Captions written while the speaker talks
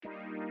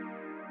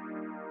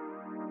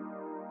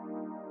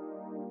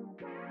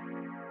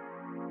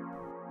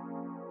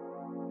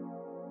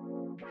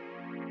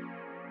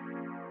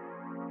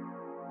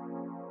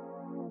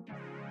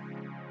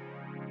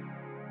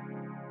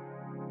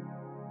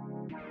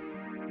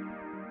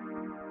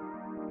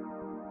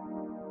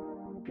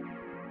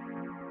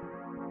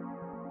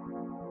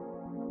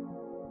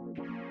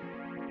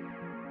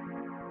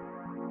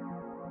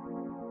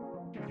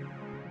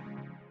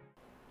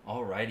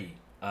Alrighty.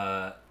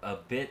 A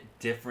bit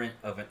different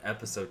of an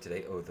episode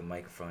today. Oh, the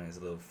microphone is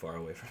a little far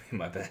away from me.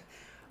 My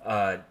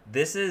bad.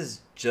 This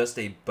is just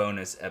a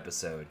bonus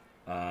episode.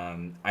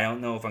 I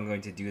don't know if I'm going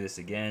to do this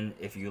again.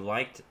 If you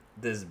liked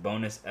this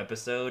bonus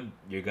episode,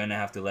 you're gonna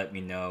have to let me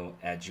know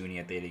at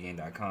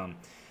juni@theatagame.com.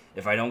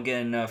 If I don't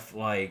get enough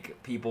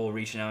people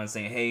reaching out and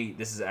saying, "Hey,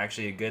 this is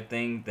actually a good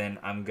thing," then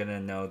I'm gonna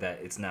know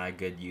that it's not a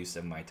good use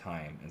of my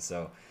time. And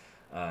so,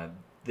 uh,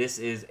 this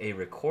is a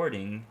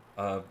recording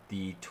of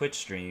the Twitch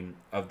stream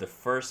of the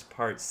first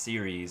part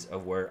series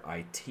of where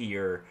I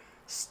tier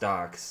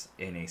stocks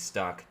in a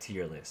stock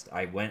tier list.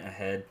 I went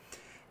ahead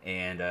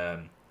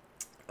and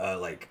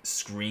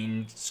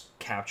screen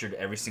captured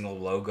every single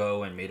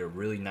logo and made a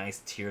really nice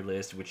tier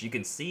list, which you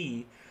can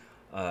see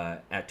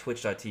at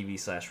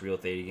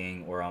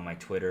twitch.tv/realthetagang or on my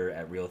Twitter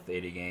at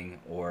realthetagang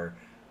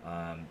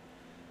I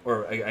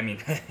mean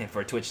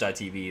for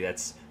twitch.tv,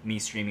 that's me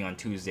streaming on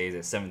Tuesdays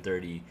at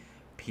 7:30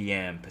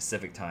 p.m.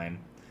 Pacific time.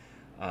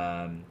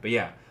 But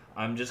yeah,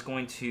 I'm just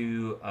going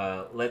to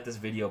let this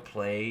video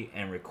play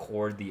and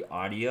record the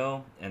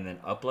audio and then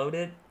upload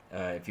it.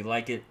 If you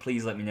like it,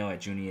 please let me know at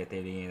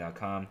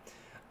juni@theatagame.com.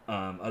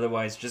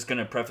 Otherwise, just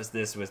gonna preface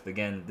this with,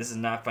 again, this is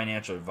not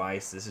financial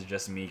advice. This is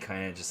just me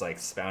kind of just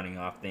spouting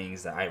off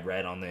things that I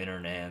read on the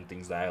internet and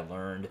things that I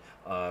learned.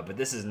 But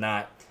this is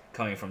not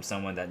coming from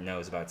someone that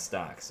knows about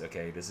stocks.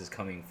 Okay, this is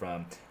coming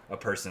from a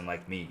person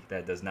like me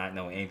that does not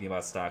know anything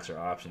about stocks or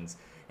options,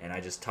 and I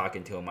just talk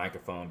into a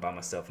microphone by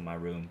myself in my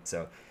room.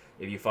 So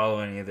if you follow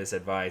any of this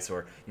advice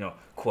or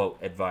quote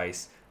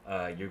advice,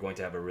 you're going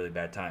to have a really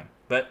bad time.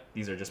 But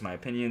these are just my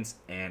opinions,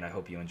 and I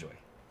hope you enjoy.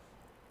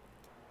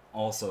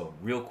 Also,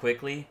 real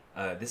quickly,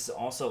 this is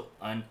also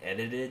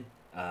unedited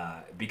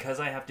because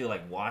I have to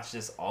watch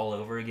this all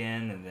over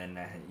again, and then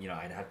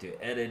I'd have to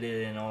edit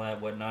it and all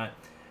that whatnot.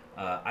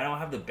 I don't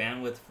have the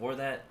bandwidth for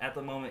that at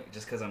the moment,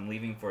 just because I'm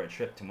leaving for a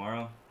trip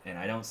tomorrow, and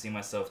I don't see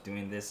myself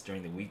doing this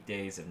during the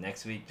weekdays of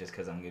next week, just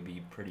because I'm gonna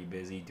be pretty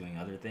busy doing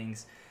other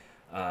things.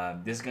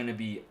 This is gonna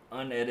be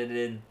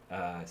unedited,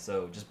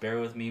 so just bear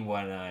with me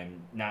when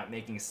I'm not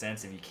making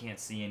sense if you can't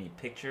see any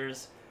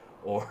pictures,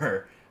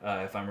 or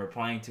if I'm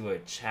replying to a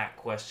chat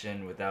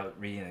question without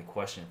reading the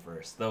question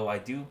first. Though I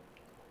do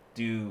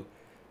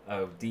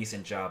a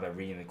decent job at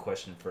reading the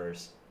question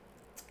first.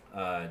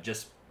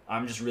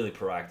 I'm just really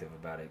proactive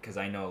about it because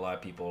I know a lot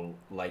of people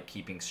like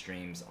keeping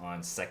streams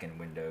on second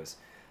windows.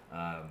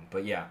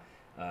 But yeah,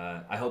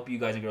 I hope you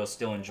guys and girls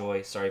still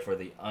enjoy. Sorry for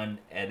the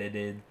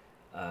unedited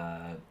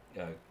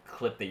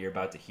clip that you're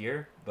about to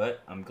hear,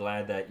 but I'm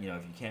glad that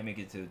if you can't make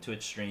it to the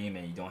Twitch stream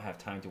and you don't have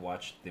time to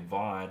watch the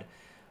VOD,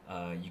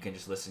 you can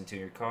just listen to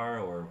your car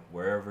or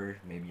wherever.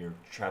 Maybe you're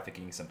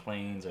trafficking some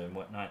planes or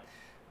whatnot,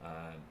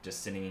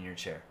 just sitting in your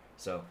chair.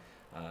 So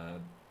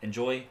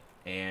enjoy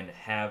and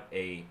have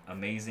a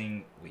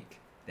amazing week.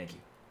 Thank you.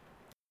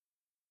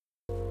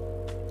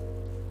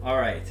 All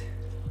right.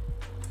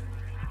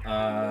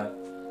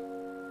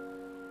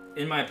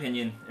 In my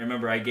opinion,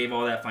 remember I gave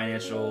all that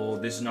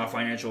this is not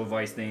financial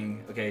advice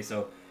thing. Okay,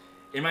 so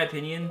in my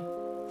opinion,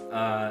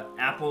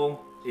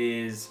 Apple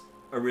is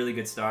a really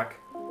good stock.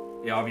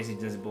 It obviously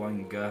doesn't belong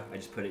in GA. I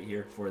just put it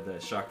here for the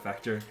shock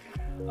factor.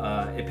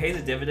 It pays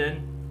a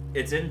dividend.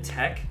 It's in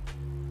tech.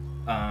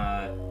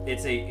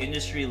 It's a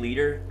industry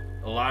leader.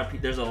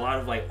 There's a lot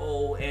of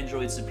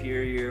Android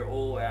superior,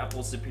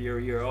 Apple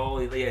superior,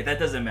 yeah, that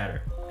doesn't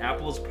matter.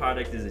 Apple's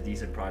product is a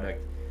decent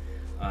product,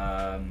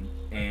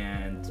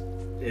 and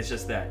it's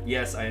just that.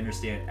 Yes, I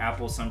understand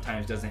Apple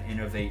sometimes doesn't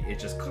innovate; it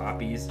just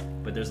copies.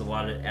 But there's a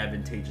lot of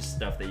advantageous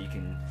stuff that you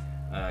can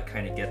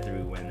kind of get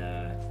through when.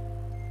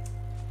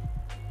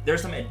 There's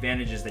some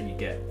advantages that you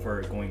get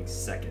for going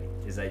second,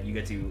 is that you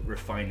get to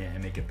refine it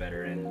and make it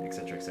better, and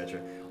etc.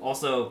 etc.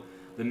 Also,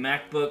 the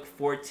MacBook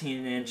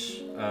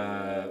 14-inch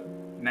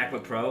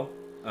MacBook Pro,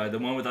 the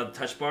one without the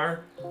touch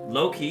bar,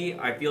 low key,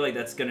 I feel like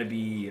that's gonna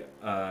be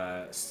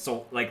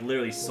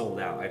literally sold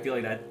out. I feel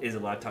like that is a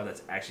laptop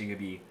that's actually gonna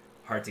be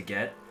hard to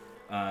get,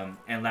 and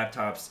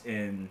laptops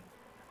in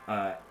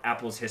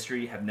Apple's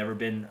history have never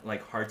been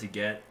hard to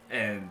get,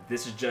 and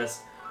this is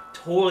just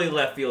totally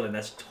left field, and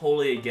that's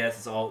totally a guess.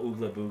 It's all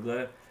oogla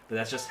boogla, but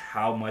that's just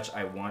how much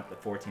I want the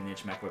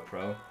 14-inch MacBook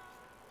Pro.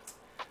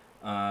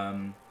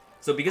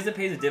 So because it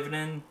pays a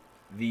dividend,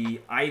 the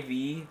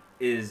IV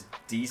is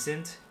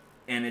decent,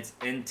 and it's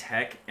in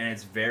tech, and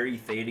it's very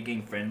Theta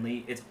Gang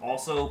friendly. It's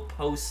also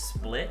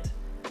post-split.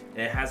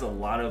 It has a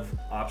lot of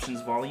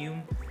options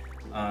volume,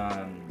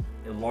 a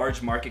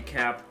large market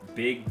cap,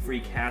 big free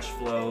cash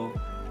flow.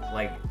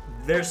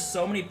 There's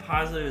so many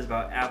positives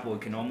about Apple,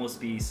 it can almost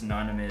be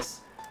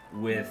synonymous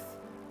with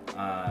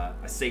a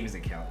savings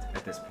account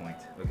at this point,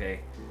 okay?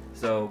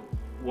 So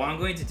what I'm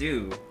going to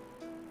do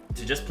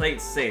to just play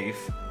it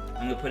safe,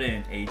 I'm gonna put it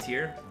in A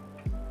tier.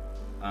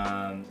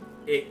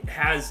 It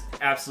has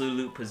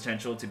absolute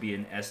potential to be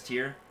an S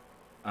tier,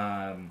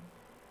 but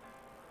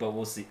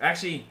we'll see.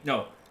 Actually,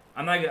 no,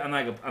 I'm not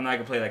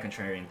gonna play that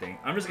contrarian thing.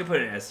 I'm just gonna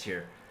put it in S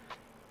tier.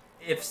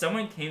 If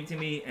someone came to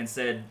me and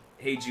said,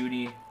 "Hey,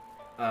 Judy,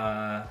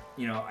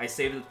 I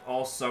saved it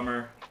all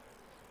summer.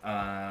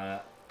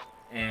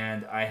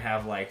 and I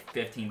have like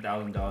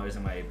 $15,000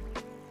 in my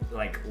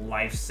like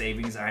life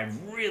savings. I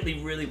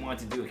really want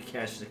to do a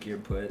cash secure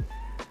put.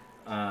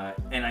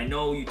 And I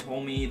know you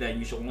told me that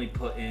you should only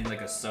put in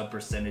like a sub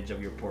percentage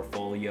of your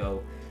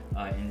portfolio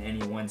in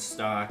any one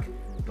stock,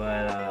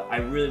 but I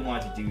really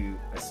want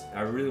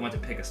to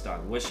pick a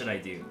stock. What should I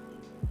do?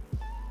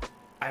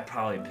 I'd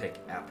probably pick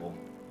Apple.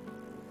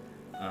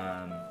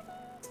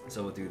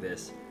 So we'll do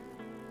this.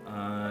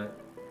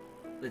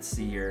 Let's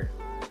see here.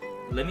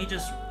 Let me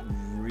just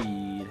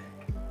read.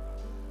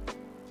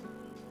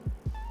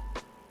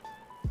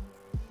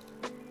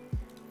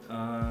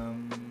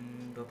 I'm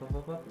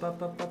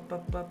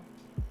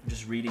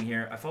just reading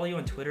here. I follow you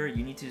on Twitter.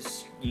 You need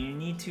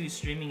to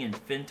streaming in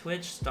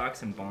FinTwitch,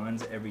 stocks and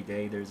bonds every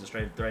day. There's a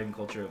thriving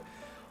culture of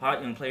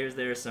hot young players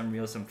there. Some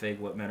real, some fake.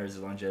 What matters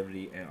is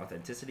longevity and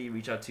authenticity.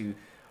 Reach out to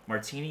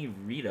Martini,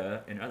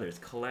 Rita, and others.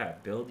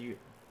 Collab. Build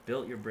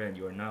your brand.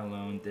 You are not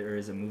alone. There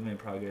is a movement in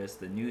progress.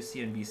 The new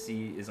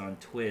CNBC is on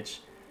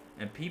Twitch,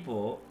 and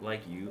people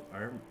like you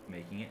are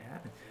making it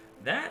happen.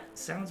 That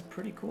sounds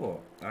pretty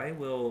cool. I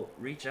will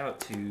reach out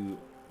to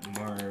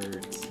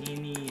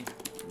Martini,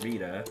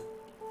 Rita,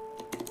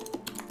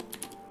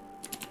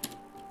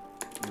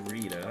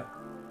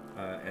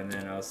 and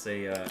then I'll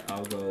say,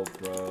 I'll go,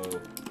 bro,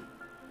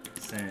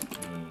 sent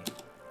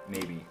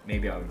me.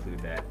 Maybe I'll include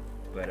that.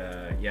 But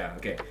yeah,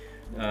 okay.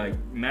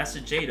 Master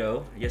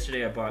Jado,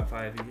 yesterday I bought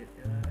 5.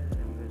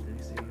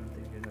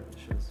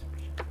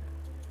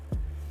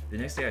 The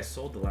next day I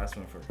sold the last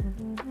one for.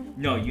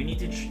 No, you need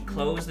to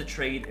close the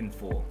trade in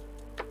full.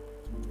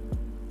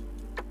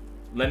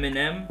 Lemon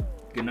M,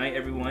 good night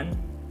everyone.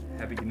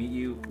 Happy to meet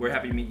you. We're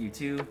happy to meet you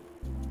too.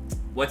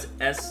 What's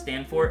S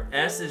stand for?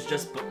 S is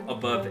just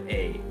above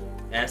A.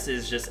 S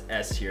is just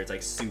S here. It's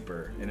like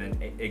super, and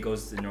then it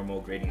goes to the normal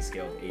grading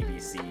scale of A, B,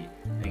 C,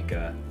 and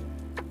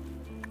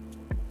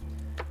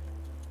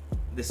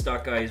The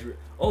stock guy is.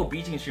 Oh,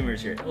 Beating Streamer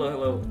is here.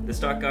 Hello. The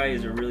stock guy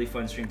is a really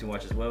fun stream to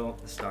watch as well.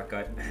 The stock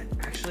guy.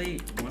 Actually,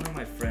 one of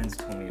my friends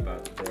told me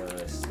about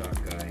the stock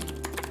guy.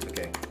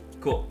 Okay,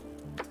 cool.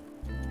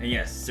 And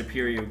yes,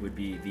 Superior would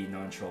be the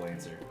non-troll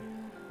answer.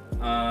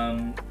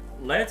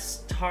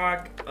 Let's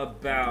talk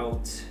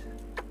about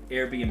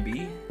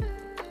Airbnb.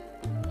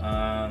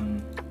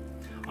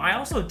 I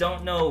also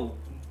don't know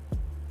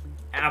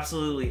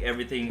absolutely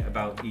everything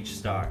about each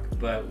stock,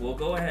 but we'll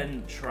go ahead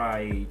and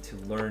try to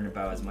learn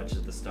about as much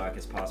of the stock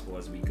as possible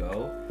as we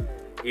go.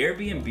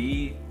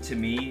 Airbnb to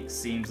me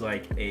seems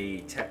like a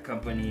tech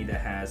company that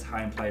has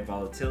high implied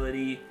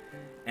volatility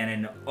and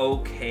an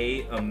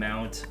okay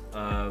amount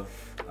of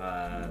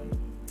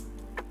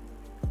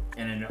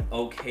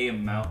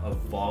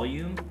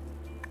volume,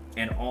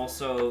 and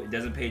also it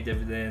doesn't pay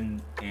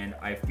dividend, and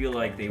I feel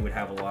like they would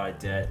have a lot of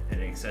debt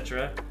and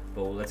etc.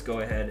 But let's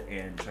go ahead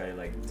and try to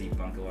like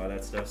debunk a lot of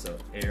that stuff. So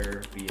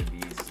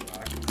Airbnb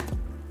stock.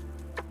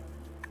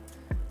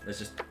 Let's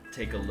just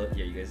take a look.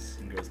 Yeah, you guys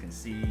and girls can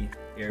see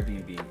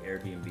Airbnb.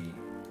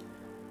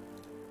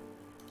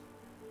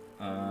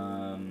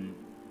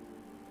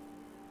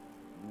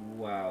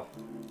 Wow.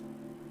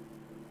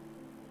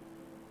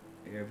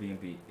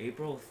 Airbnb,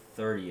 April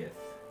 30th.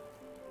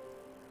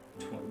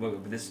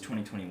 This is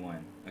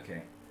 2021.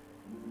 Okay,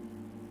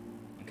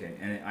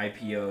 and it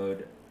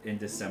IPO'd in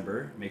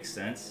December. Makes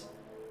sense.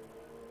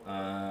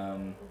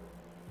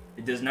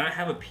 It does not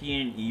have a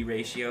P/E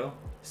ratio,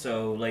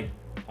 so like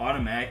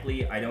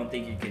automatically, I don't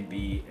think it can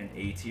be an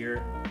A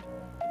tier,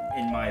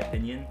 in my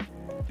opinion,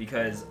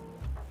 because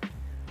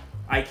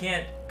I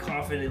can't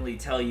confidently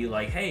tell you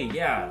like, hey,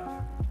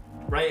 yeah,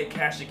 write a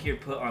cash secure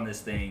put on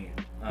this thing,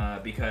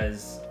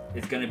 because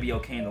it's gonna be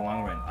okay in the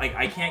long run. Like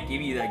I can't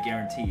give you that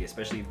guarantee,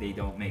 especially if they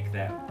don't make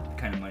that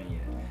kind of money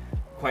yet.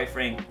 Quite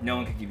frank, no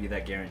one could give you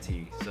that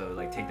guarantee. So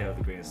like take that with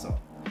a grain of salt.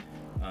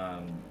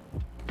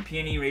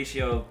 P/E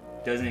ratio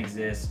doesn't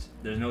exist.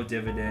 There's no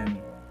dividend.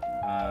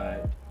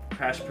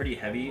 Crashed pretty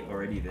heavy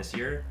already this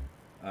year,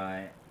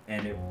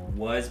 and it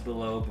was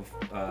below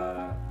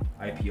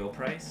IPO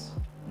price.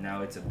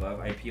 Now it's above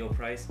IPO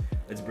price.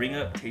 Let's bring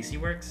up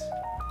Tastyworks.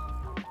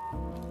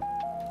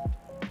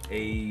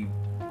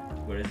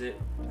 What is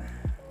it?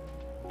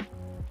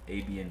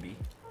 ABNB.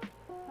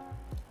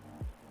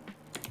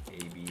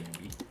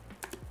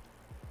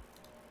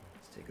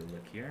 Let's take a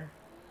look here.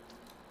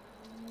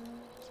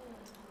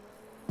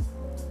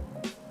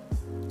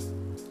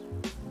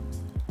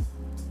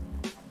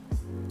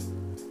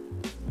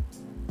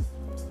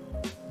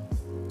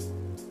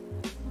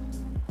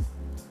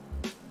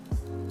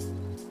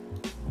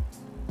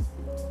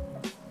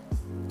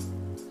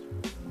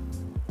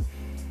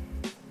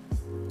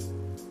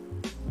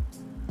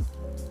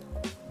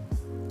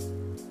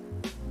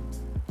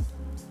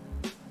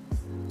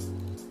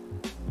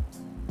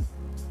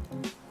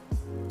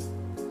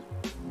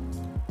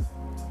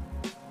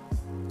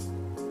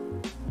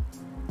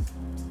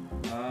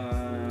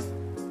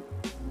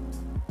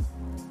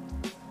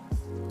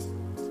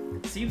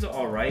 Seems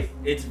all right.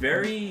 It's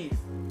very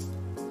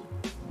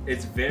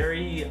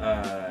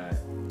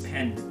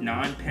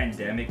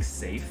non-pandemic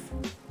safe.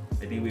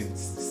 I think we've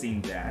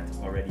seen that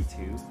already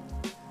too.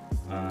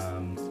 I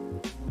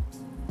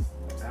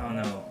don't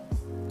know.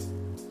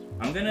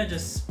 I'm gonna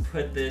just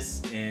put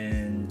this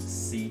in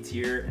C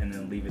tier and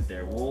then leave it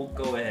there. We'll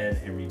go ahead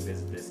and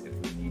revisit this if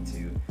we need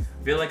to.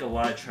 I feel like a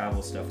lot of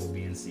travel stuff will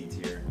be in C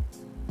tier.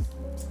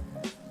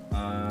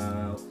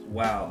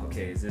 Wow,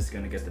 okay, is this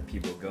gonna get the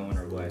people going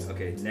or what?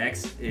 Okay,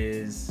 next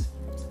is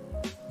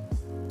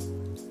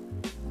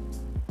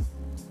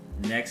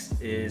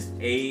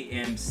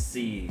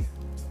AMC.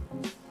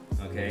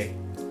 Okay,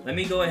 let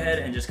me go ahead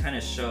and just kind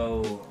of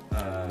show.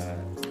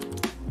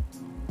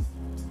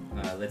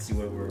 Let's see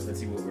what we're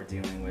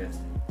dealing with.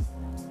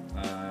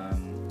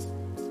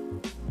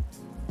 Come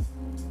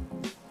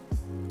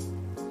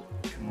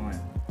on.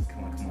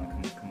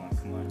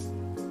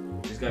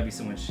 There's gotta be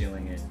someone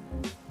shielding it.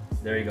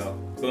 There you go.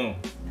 Boom.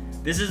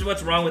 This is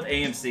what's wrong with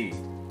AMC.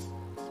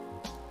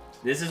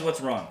 This is what's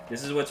wrong.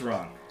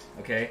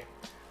 Okay.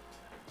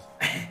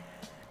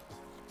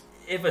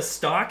 If a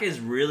stock is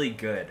really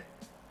good,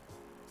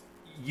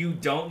 you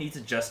don't need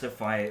to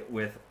justify it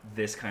with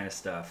this kind of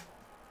stuff.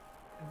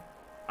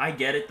 I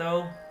get it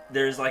though.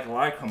 There's like a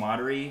lot of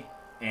camaraderie,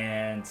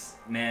 and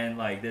man,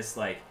 like this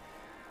like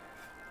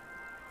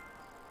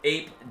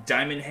ape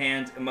diamond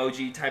hand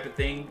emoji type of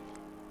thing.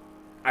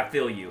 I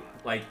feel you.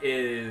 Like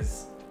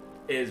it's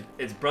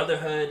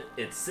brotherhood,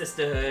 it's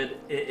sisterhood,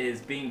 it is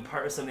being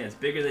part of something that's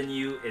bigger than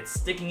you, it's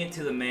sticking it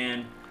to the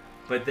man.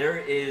 But there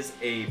is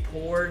a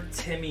poor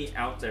Timmy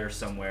out there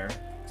somewhere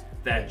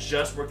that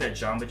just worked at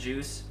Jamba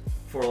Juice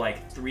for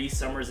like 3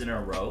 summers in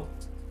a row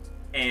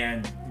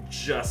and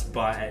just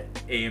bought at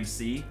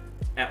AMC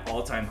at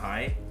all-time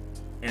high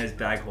and is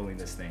bag holding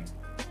this thing.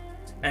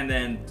 And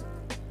then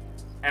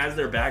as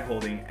they're bag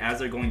holding, as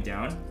they're going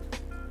down,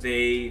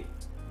 they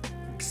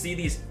see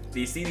these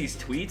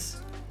tweets,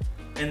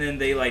 and then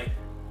they like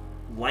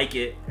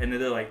it, and then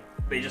they're like,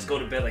 they just go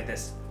to bed like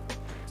this.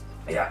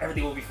 Yeah,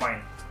 everything will be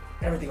fine.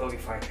 Everything will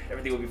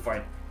be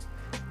fine.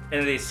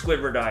 And they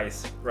Squidward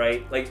eyes,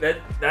 right? Like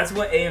that's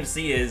what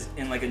AMC is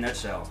in like a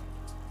nutshell.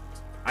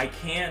 I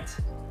can't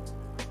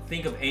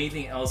think of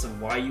anything else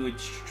of why you would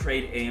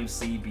trade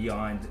AMC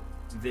beyond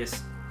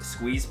this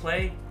squeeze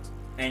play.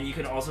 And you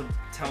can also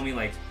tell me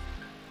like,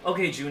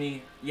 okay,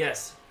 Junie,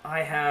 yes,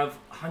 I have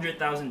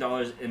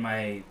 $100,000 in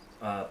my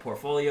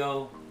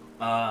portfolio.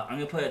 I'm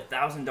gonna put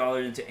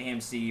 $1,000 into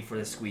AMC for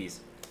the squeeze.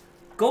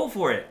 Go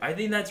for it. I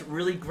think that's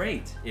really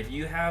great. If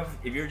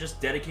you're just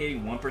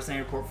dedicating 1% of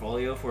your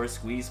portfolio for a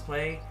squeeze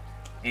play,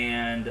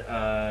 and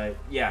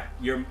yeah,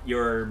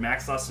 your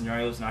max loss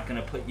scenario is not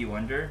gonna put you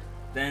under,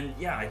 then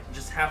yeah,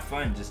 just have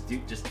fun. Just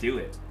do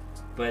it.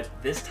 But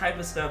this type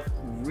of stuff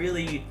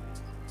really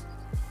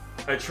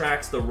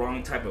attracts the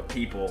wrong type of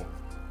people,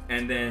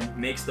 and then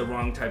makes the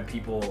wrong type of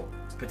people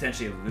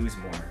potentially lose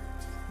more.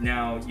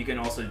 Now you can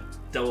also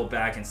double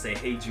back and say,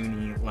 hey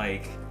Junie,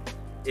 like,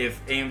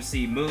 if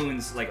AMC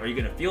moons, like, are you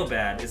gonna feel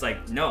bad? It's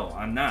like, no,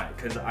 I'm not,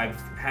 because I've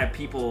had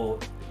people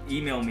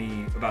email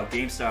me about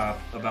GameStop,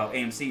 about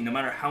AMC. No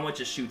matter how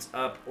much it shoots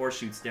up or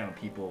shoots down,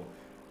 people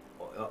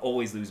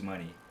always lose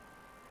money.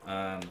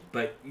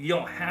 But you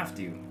don't have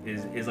to.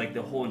 Is like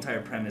the whole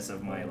entire premise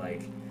of my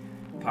like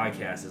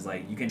podcast is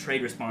like, you can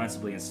trade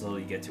responsibly and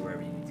slowly get to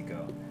wherever you need to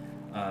go.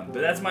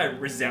 But that's my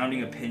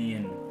resounding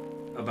opinion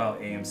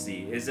about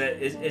AMC. Is that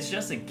it's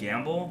just a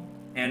gamble,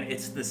 and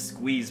it's the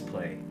squeeze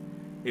play.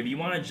 If you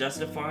want to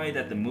justify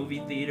that the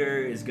movie theater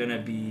is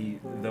gonna be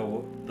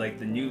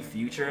the new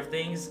future of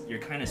things, you're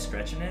kind of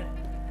stretching it.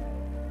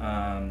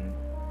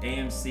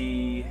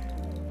 AMC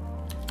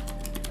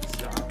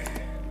stock.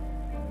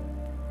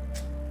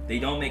 They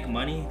don't make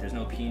money. There's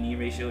no P/E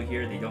ratio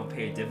here. They don't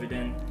pay a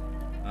dividend.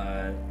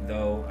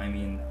 Though I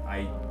mean,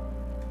 I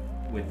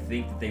would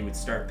think that they would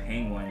start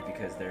paying one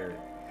because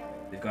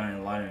they've gotten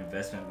a lot of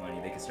investment money.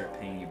 They can start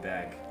paying you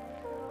back.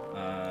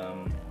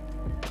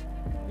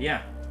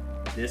 Yeah.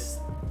 This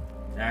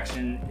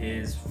action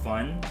is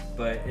fun,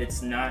 but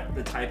it's not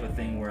the type of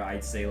thing where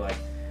I'd say like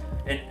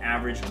an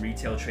average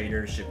retail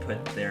trader should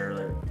put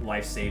their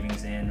life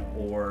savings in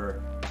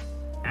or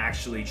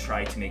actually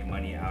try to make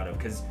money out of.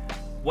 Because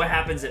what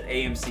happens if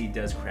AMC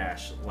does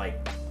crash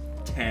like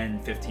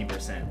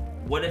 10-15%?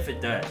 What if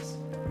it does?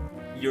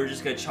 You're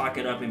just gonna chalk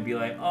it up and be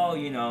like, oh,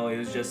 you know, it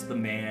was just the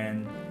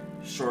man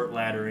short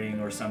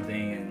laddering or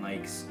something, and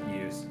like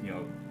you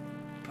know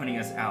putting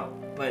us out.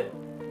 But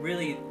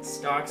really,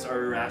 stocks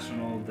are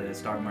irrational. The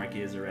stock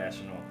market is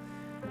irrational.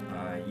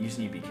 You just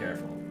need to be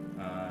careful.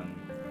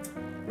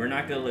 We're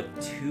not gonna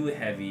look too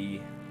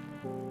heavy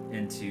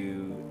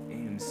into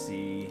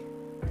AMC,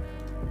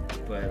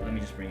 but let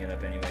me just bring it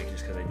up anyway,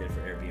 just because I did it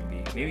for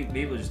Airbnb.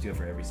 Maybe we'll just do it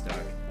for every stock.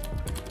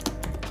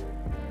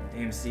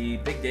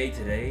 AMC, big day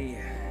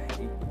today.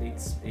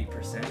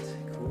 8%.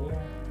 Cool.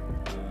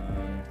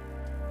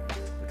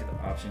 Look at the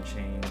option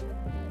chain.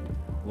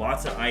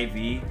 Lots of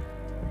IV,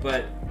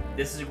 but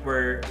this is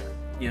where,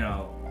 you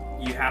know,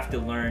 you have to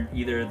learn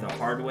either the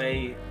hard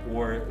way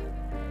or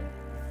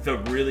the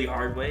really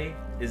hard way.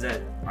 Is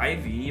that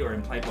IV, or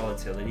implied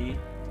volatility,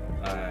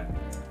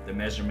 the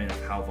measurement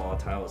of how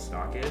volatile a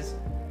stock is,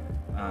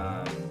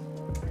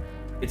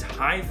 it's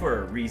high for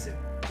a reason.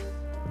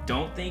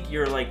 Don't think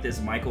you're like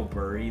this Michael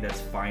Burry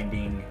that's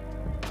finding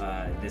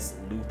this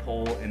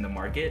loophole in the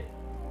market,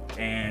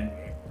 and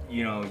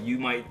you know, you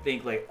might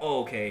think like,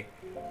 oh, okay,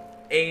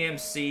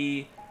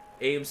 AMC's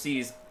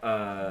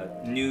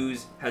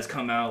news has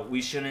come out.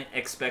 We shouldn't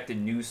expect a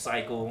news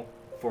cycle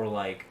for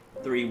like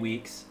 3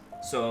 weeks.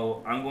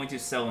 So I'm going to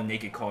sell a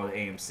naked call to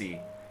AMC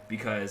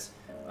because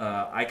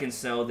I can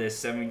sell this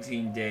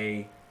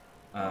 17-day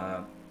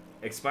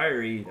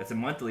expiry that's a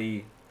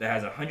monthly that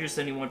has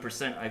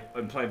 171%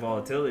 implied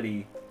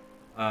volatility.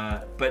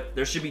 But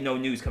there should be no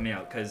news coming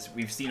out because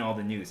we've seen all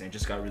the news and it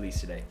just got released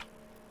today.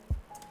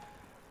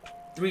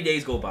 3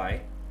 days go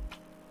by.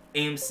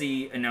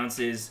 AMC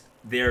announces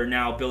they're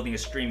now building a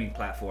streaming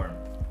platform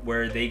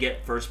where they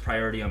get first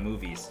priority on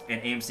movies,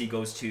 and AMC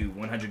goes to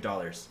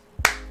 $100.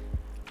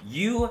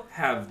 You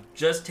have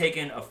just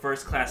taken a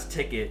first class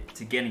ticket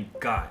to getting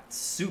got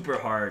super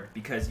hard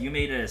because you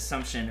made an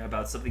assumption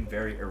about something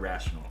very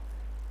irrational.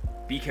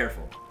 Be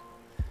careful.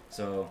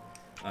 So,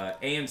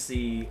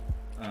 AMC,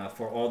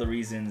 for all the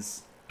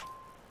reasons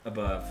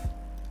above,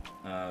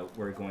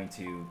 we're going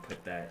to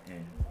put that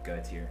in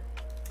God tier.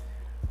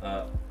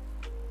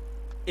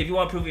 If you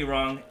want to prove me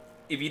wrong,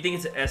 if you think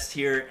it's an S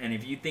tier, and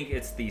if you think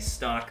it's the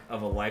stock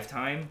of a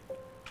lifetime,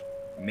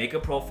 make a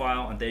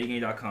profile on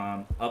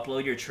 30game.com,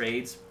 upload your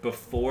trades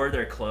before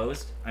they're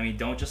closed. I mean,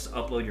 don't just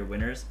upload your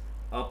winners.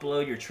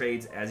 Upload your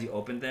trades as you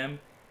open them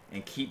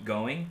and keep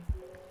going.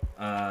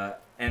 And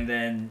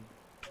then,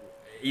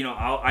 you know,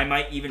 I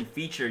might even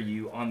feature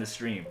you on the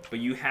stream. But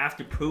you have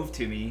to prove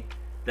to me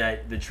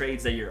that the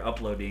trades that you're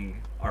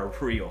uploading are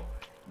real.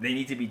 They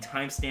need to be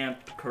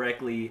timestamped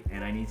correctly,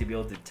 and I need to be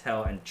able to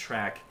tell and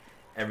track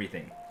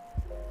everything.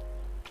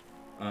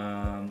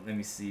 Let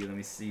me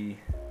see.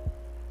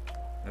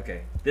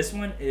 Okay, this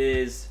one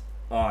is...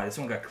 Oh, this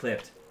one got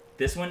clipped.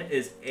 This one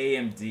is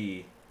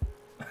AMD.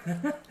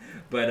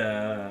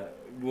 But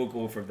we'll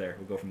go from there.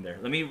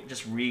 Let me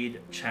just read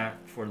chat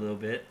for a little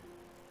bit.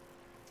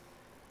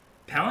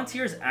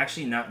 Palantir is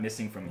actually not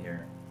missing from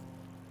here.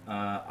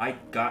 I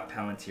got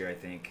Palantir, I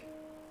think.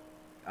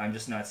 I'm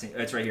just not seeing...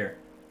 It's right here.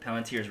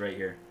 Palantir is right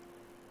here.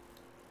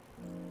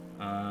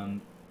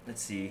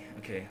 Let's see.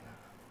 Okay.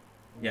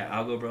 Yeah,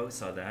 Algo Bro,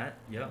 saw that.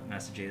 Yep,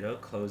 Master Jado,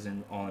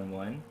 closing all in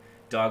one.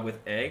 Dog with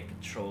Egg,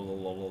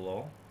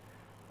 troll.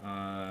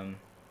 The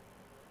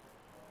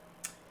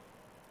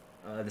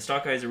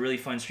Stock Guy is a really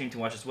fun stream to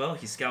watch as well.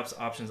 He scalps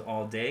options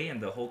all day, and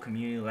the whole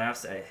community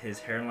laughs at his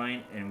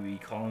hairline, and we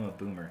call him a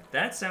boomer.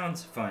 That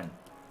sounds fun.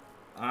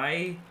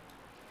 I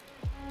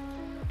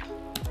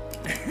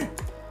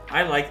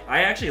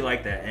actually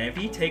like that, and if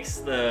he takes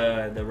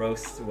the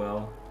roast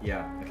well,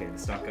 yeah. Okay, the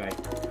Stock Guy,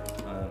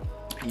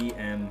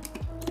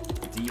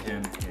 DM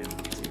him too.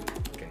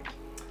 Okay.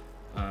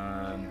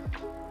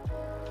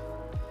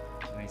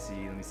 Let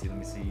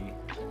me see.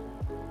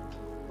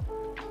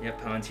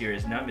 Yep, Palantir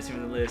is not missing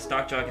from the list.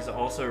 Stock Jock is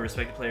also a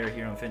respected player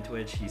here on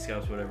FinTwitch. He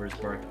scalps whatever is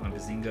barked on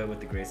Bazinga with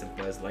the grace of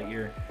Buzz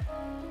Lightyear.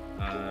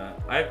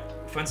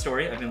 Fun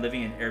story. I've been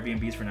living in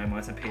Airbnbs for 9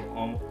 months and paid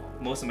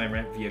most of my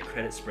rent via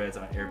credit spreads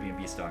on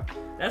Airbnb stock.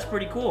 That's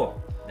pretty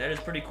cool. That is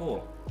pretty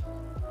cool.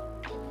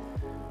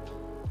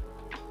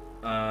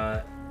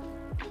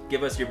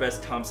 Give us your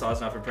best Tom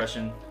Sosnoff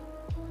impression.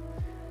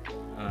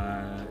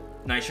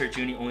 Nightshirt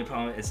Junie, only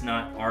problem, it's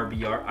not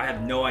RBR. I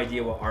have no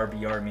idea what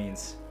RBR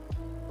means.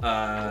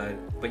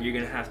 But you're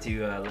gonna have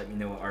to let me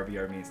know what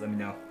RBR means. Let me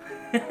know.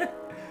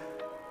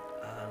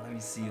 Let me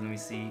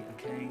see.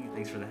 Okay,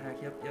 thanks for the hack.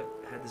 Yep.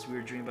 Had this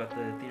weird dream about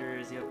the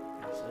theaters. Yep.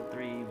 Episode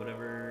 3,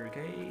 whatever.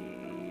 Okay.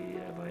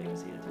 Bye.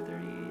 See you at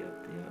 2:30.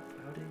 Yep.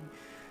 How did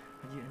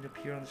you end up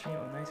here on the stream?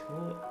 Oh, nice,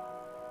 cool.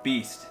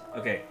 Beast.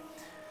 Okay.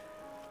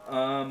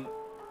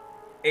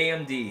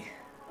 AMD.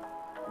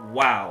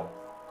 Wow.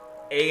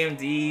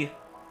 AMD,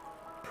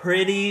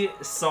 pretty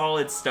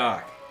solid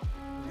stock.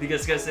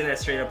 Because gotta say that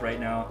straight up right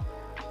now.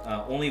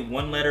 Only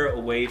one letter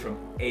away from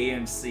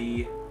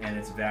AMC, and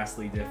it's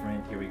vastly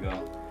different. Here we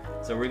go.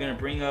 So we're gonna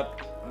bring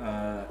up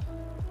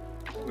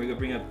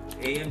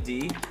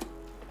AMD.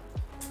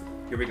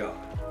 Here we go.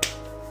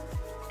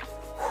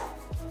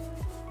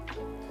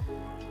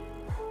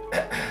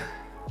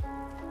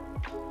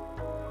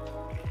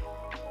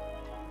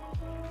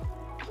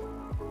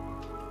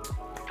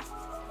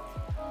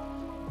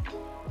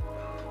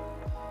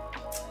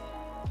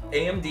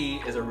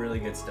 AMD is a really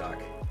good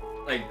stock.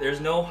 Like, there's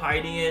no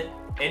hiding it.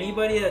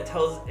 Anybody that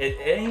tells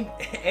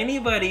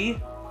anybody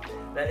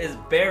that is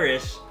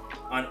bearish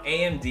on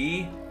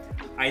AMD,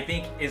 I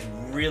think is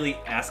really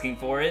asking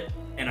for it.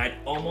 And I'd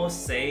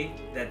almost say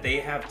that they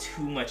have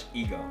too much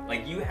ego.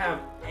 Like, you have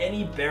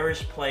any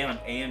bearish play on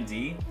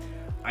AMD,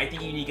 I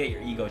think you need to get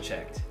your ego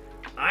checked.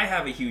 I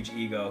have a huge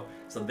ego,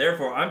 so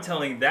therefore I'm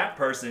telling that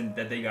person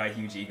that they got a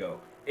huge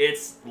ego.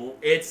 It's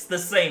the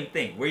same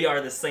thing. We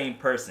are the same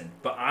person,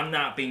 but I'm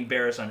not being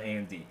bearish on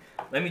AMD.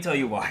 Let me tell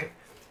you why.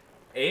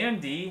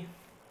 AMD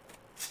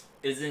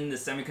is in the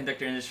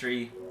semiconductor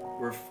industry.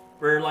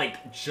 We're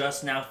like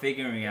just now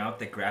figuring out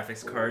that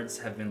graphics cards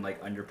have been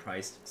like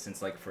underpriced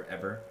since like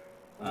forever.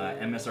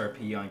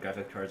 MSRP on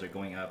graphic cards are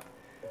going up,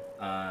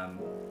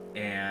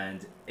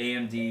 and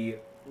AMD,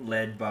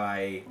 led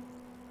by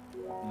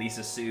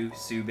Lisa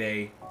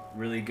Sube,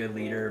 really good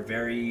leader,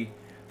 very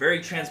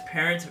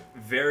transparent,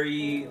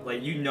 very,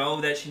 like, you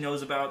know that she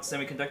knows about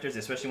semiconductors,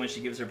 especially when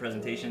she gives her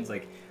presentations.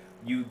 Like,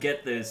 you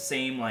get the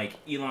same, like,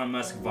 Elon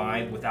Musk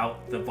vibe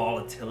without the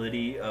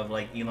volatility of,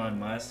 like, Elon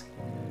Musk.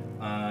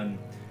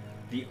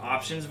 The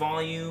options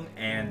volume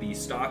and the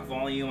stock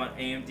volume on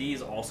AMD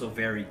is also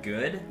very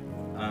good.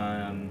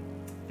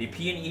 The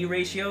P/E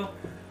ratio,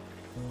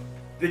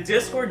 the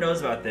Discord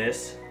knows about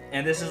this,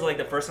 and this is, like,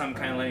 the first time I'm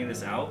kind of letting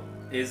this out,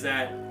 is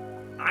that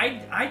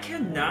I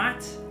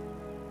cannot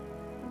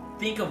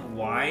think of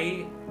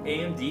why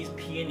AMD's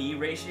P/E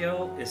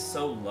ratio is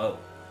so low,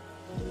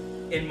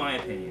 in my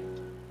opinion.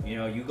 You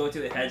know, you go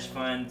to a hedge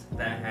fund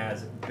that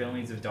has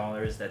billions of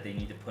dollars that they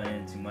need to put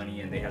into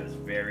money, and they have this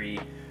very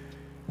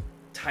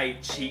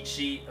tight cheat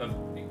sheet of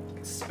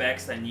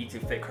specs that need to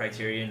fit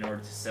criteria in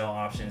order to sell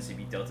options to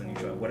be delta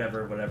neutral,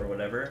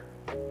 whatever.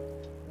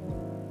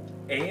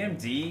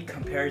 AMD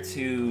compared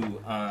to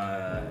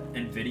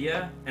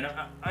NVIDIA, and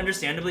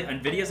understandably,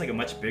 NVIDIA is like a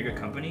much bigger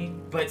company,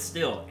 but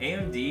still,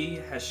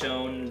 AMD has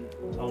shown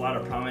a lot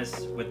of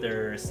promise with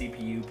their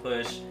CPU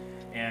push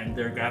and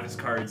their graphics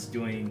cards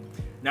doing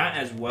not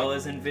as well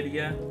as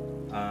NVIDIA,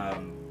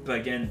 but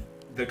again,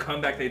 the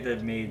comeback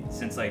they've made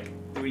since like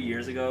 3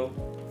 years ago,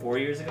 4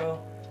 years ago,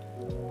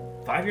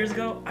 5 years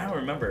ago, I don't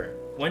remember.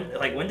 When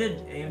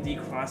did AMD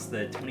cross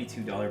the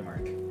 $22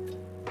 mark?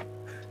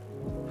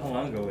 How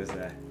long ago was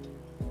that?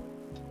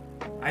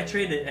 I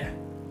traded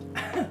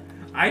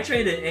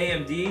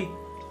AMD,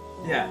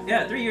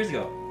 yeah, 3 years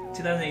ago,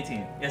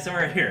 2018, yeah,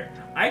 somewhere here.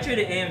 I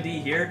traded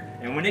AMD here,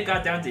 and when it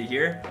got down to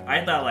here,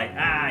 I thought like,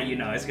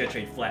 it's gonna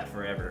trade flat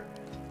forever.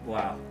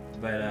 Wow.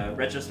 But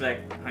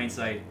retrospect,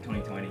 hindsight,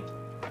 2020.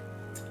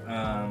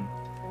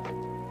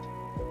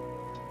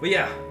 But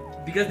yeah,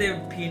 because they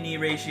have P/E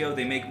ratio,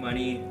 they make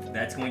money.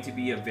 That's going to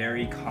be a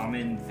very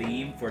common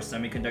theme for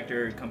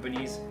semiconductor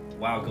companies.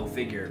 Wow, go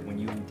figure. When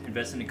you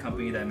invest in a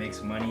company that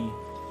makes money,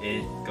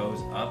 it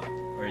goes up,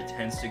 or it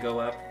tends to go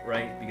up,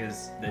 right?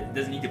 Because it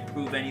doesn't need to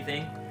prove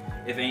anything.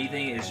 If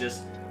anything, it's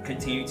just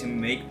continue to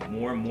make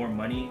more and more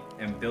money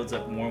and builds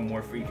up more and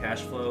more free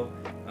cash flow,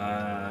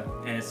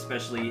 and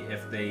especially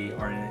if they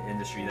are in an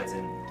industry that's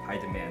in high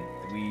demand.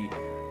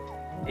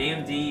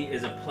 AMD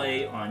is a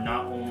play on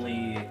not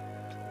only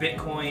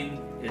Bitcoin,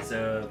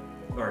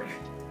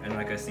 and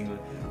like I sing with,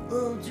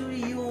 oh Judy,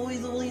 you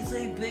always only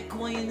say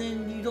Bitcoin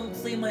and you don't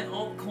say my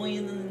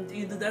altcoin,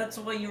 and that's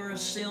why you're a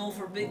shill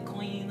for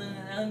Bitcoin, and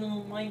I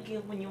don't like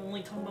it when you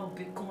only talk about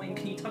Bitcoin.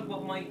 Can you talk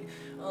about my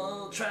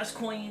trash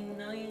coin?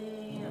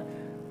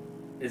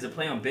 It's a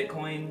play on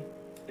Bitcoin.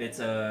 It's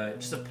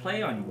just a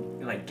play on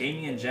like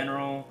gaming in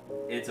general.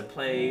 It's a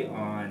play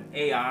on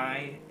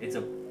AI. It's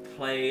a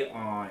play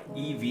on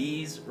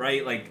EVs,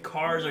 right? Like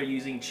cars are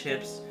using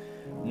chips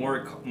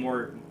more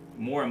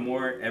and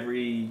more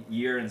every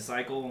year and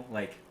cycle.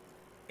 Like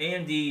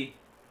AMD,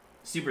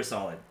 super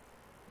solid,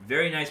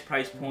 very nice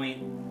price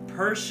point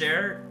per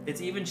share. It's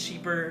even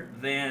cheaper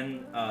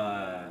than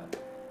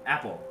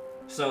Apple.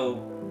 So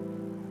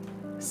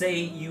say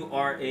you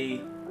are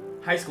a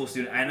high school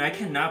student, and I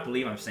cannot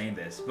believe I'm saying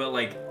this, but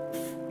like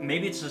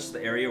maybe it's just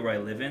the area where I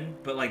live in,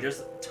 but like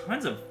there's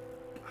tons of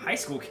high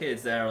school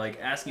kids that are like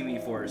asking me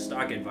for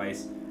stock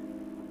advice,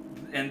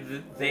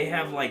 and they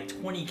have like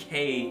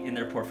 20K in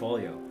their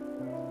portfolio.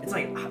 It's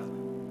like,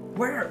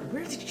 where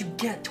did you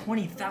get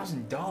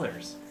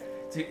 $20,000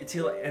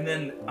 to and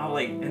then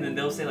and then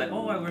they'll say like,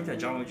 oh, I worked at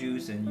Jamba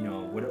Juice, and you know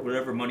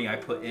whatever money I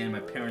put in, my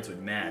parents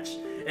would match,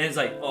 and it's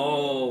like,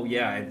 oh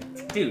yeah,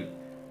 dude,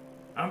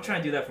 I'm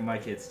trying to do that for my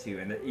kids too,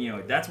 and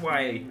that's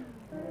why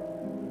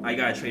I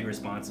gotta trade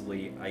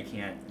responsibly. I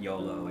can't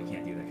YOLO. I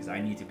can't do that because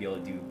I need to be able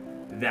to do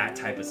that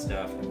type of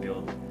stuff and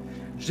build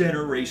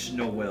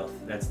generational wealth.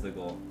 That's the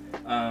goal.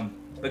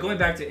 But going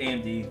back to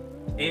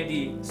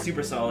AMD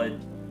super solid,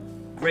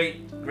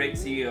 great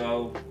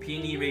CEO.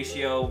 P/E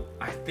ratio,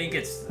 I think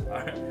it's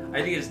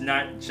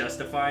not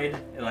justified,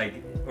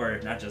 or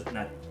not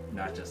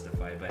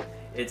justified, but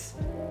it's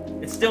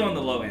still on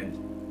the low end,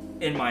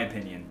 in my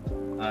opinion.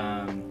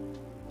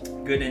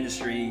 Good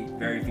industry,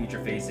 very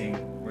future facing.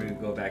 We're gonna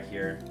go back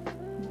here.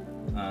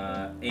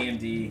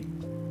 AMD,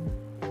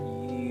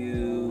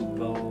 you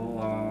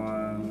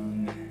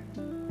belong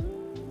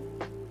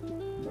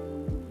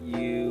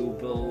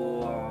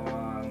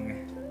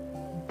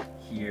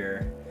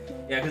here.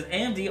 Yeah, because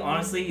AMD,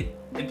 honestly,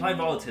 implied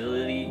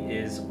volatility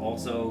is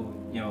also,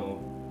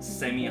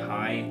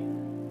 semi-high,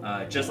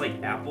 just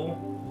like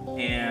Apple,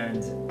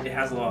 and it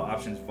has a lot of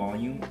options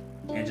volume,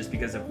 and just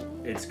because of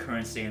its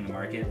current state in the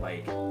market,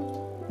 like,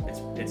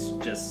 it's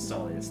just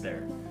solid. It's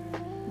there.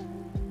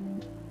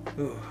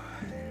 Ooh.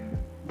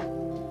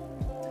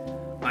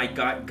 I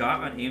got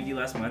on AMD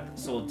last month,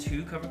 sold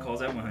 2 covered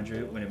calls at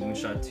 100 when it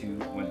moonshot to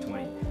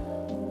 120.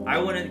 I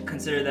wouldn't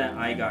consider that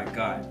I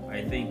got.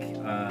 I think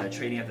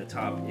trading at the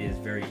top is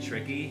very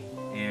tricky,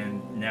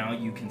 and now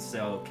you can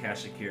sell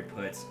cash secured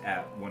puts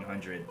at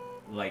 100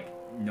 like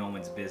no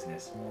one's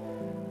business.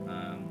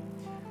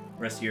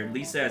 Rest here,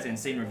 Lisa has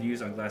insane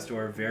reviews on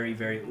Glassdoor. Very,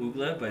 very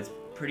oogla, but it's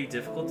pretty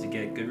difficult to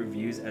get good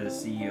reviews as a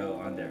CEO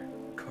on there.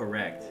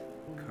 Correct.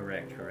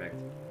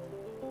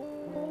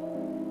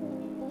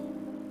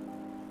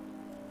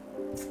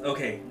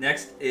 Okay,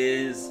 next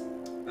is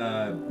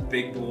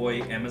big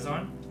boy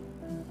Amazon.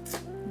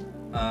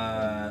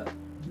 Wow,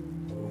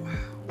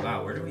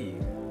 where do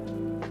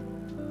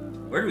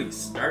we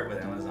start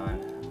with Amazon?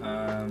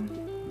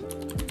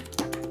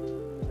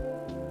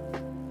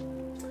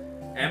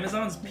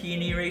 Amazon's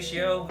P&E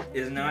ratio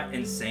is not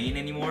insane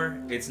anymore.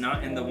 It's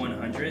not in the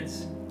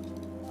 100s.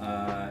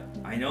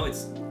 I know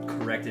it's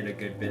corrected a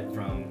good bit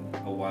from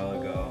a while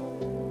ago.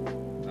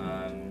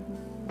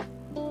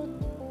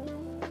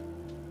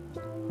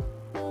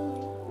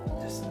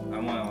 I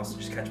want to also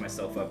just catch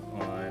myself up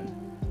on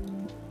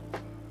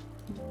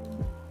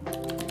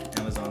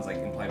Amazon's like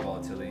implied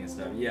volatility and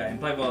stuff. Yeah,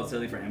 implied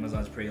volatility for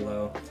Amazon is pretty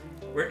low.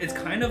 It's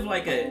kind of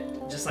like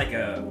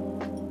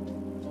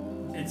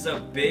it's a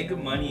big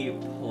money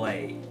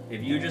play.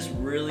 If you're just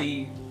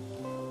really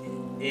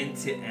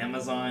into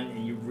Amazon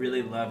and you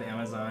really love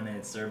Amazon and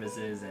its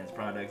services and its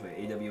products like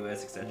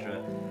AWS,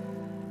 etc.,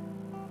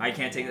 I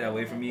can't take that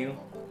away from you.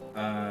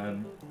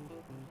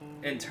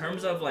 In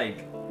terms of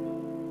like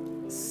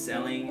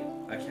selling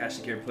a cash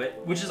secured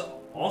put, which is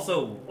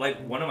also like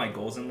one of my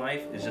goals in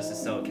life, is just to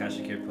sell a cash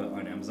secured put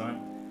on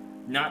Amazon.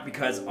 Not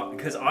because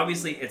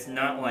obviously it's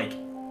not like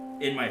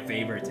in my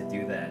favor to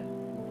do that.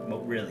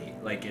 Really,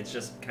 like it's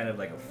just kind of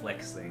like a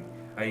flex thing.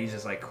 It's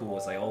just like cool.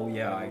 It's like, oh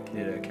yeah, I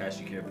did a cash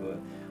secured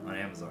put on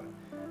Amazon.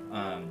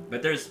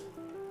 But there's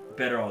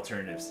better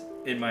alternatives,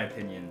 in my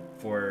opinion,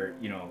 for,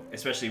 you know,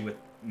 especially with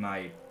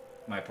my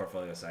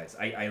portfolio size.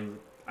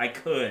 I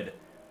could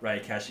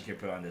write a cash secured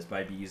put on this, but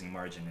I'd be using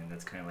margin, and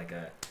that's kind of like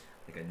a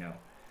no.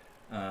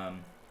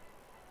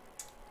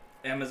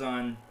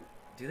 Amazon,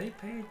 do they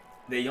pay?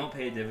 They don't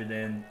pay a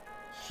dividend.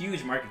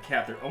 Huge market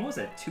cap. They're almost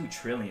at $2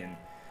 trillion.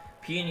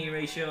 P&E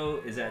ratio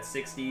is at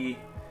 60.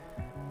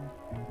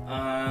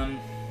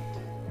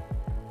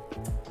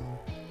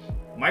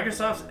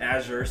 Microsoft's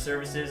Azure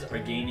services are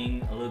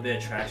gaining a little bit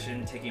of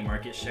traction, taking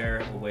market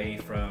share away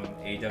from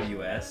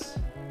AWS.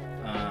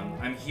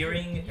 I'm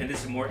hearing, and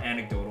this is more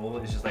anecdotal,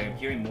 it's just like I'm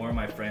hearing more of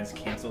my friends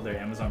cancel their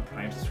Amazon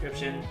Prime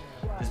subscription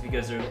just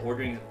because they're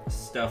ordering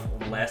stuff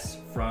less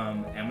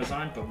from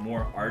Amazon, but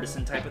more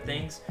artisan type of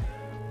things.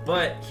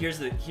 But here's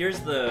the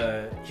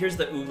oogla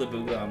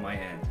boogla on my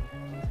end.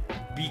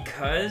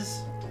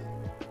 Because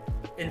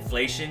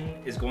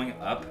inflation is going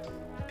up,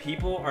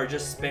 people are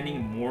just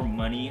spending more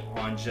money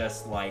on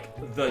just like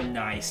the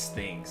nice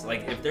things.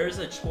 Like if there's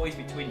a choice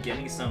between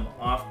getting some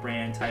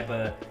off-brand type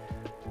of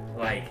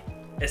like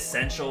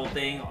essential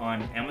thing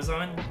on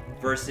Amazon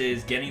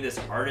versus getting this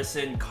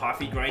artisan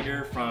coffee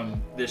grinder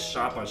from this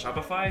shop on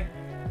Shopify,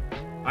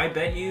 I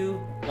bet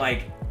you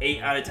like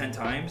 8 out of 10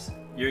 times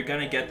you're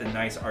gonna get the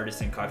nice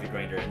artisan coffee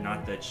grinder and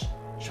not the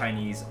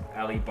Chinese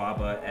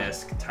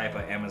Alibaba-esque type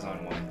of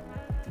Amazon one.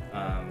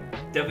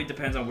 Definitely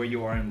depends on where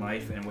you are in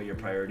life and what your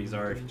priorities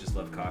are. If you just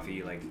love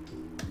coffee, like,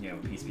 you know,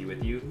 peace be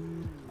with you.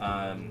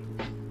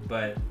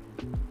 But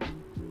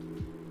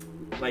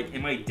like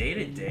in my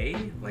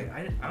day-to-day, like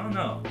I don't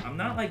know, I'm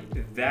not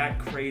like that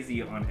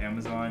crazy on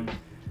Amazon.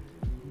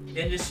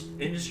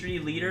 Industry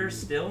leader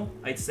still,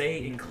 I'd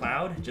say, in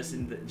cloud, just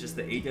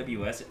the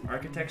AWS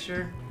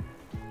architecture,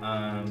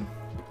 and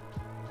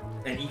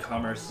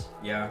e-commerce,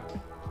 yeah.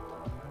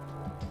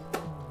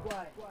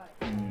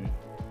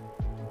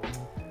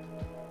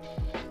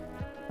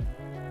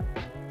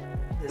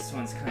 This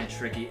one's kind of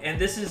tricky, and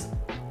this is,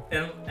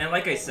 and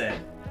like I said,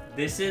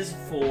 this is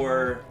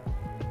for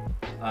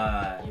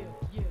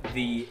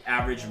the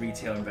average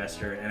retail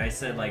investor, and I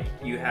said like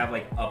you have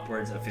like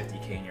upwards of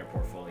 50K in your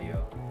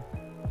portfolio.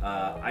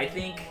 I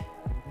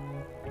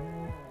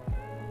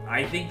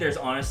think there's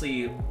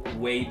honestly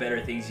way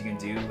better things you can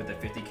do with a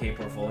 50K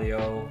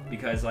portfolio,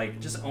 because like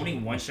just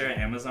owning one share at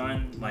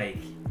Amazon, like,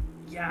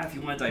 yeah, if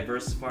you want to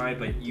diversify,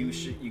 but you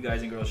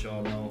guys and girls should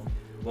all know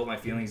what my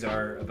feelings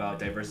are about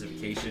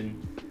diversification.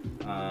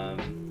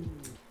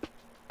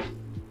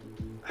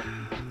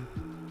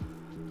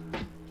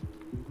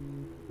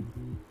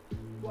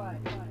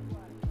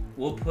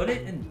 We'll put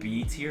it in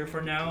B tier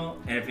for now,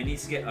 and if it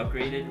needs to get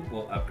upgraded,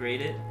 we'll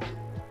upgrade it.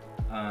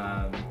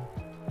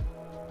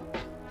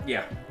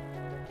 Yeah,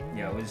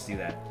 we'll just do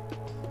that.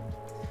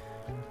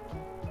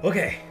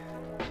 Okay,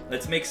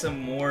 let's make some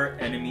more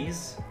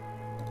enemies.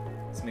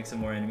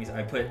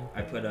 I put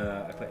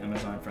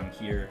Amazon from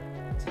here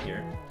to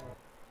here.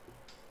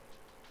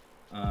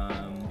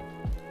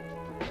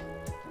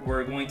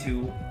 We're going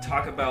to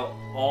talk about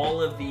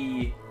all of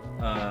the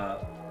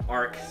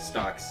ARK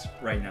stocks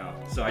right now.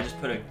 So I just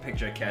put a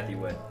picture of Kathy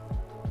Wood.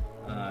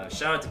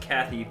 Shout out to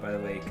Kathy, by the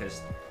way,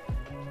 because,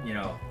 you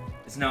know,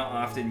 it's not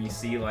often you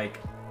see like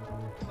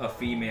a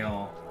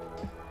female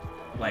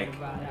like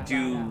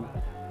do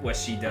what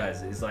she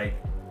does. It's like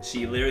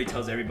she literally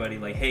tells everybody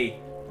like, hey,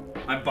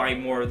 I'm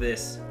buying more of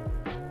this,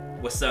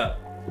 what's up?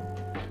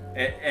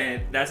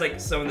 And that's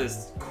like some of the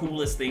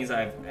coolest things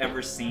I've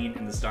ever seen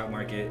in the stock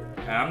market.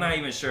 And I'm not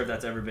even sure if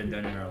that's ever been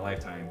done in our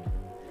lifetime.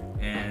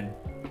 And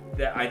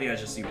I think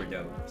that's just super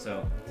dope.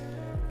 So,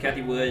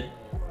 Cathie Wood.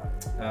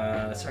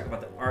 Let's talk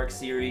about the ARK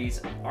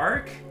series.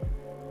 ARK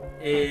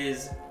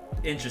is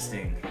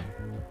interesting.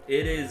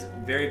 It is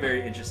very,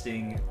 very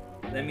interesting.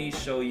 Let me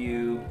show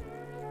you.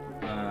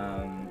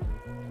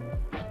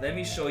 Let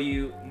me show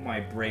you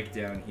my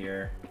breakdown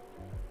here.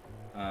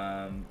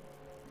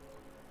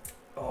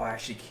 Oh, I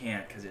actually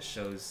can't because it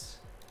shows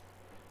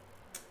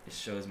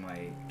my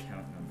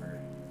account number.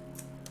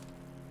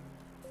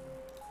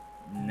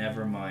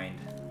 Never mind.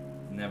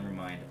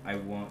 I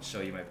won't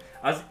show you my.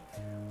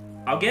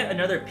 I'll get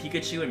another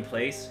Pikachu in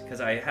place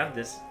because I have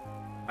this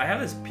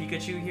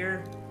Pikachu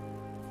here.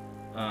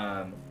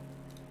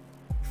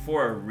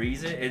 For a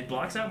reason, it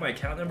blocks out my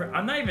account number.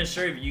 I'm not even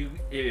sure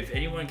if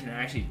anyone can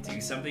actually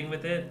do something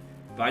with it,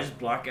 but I just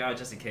block it out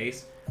just in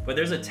case. But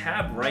there's a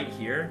tab right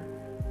here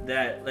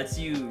that lets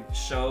you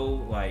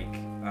show like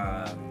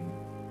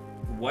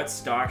what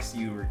stocks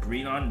you were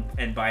green on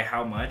and by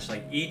how much,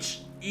 like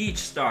each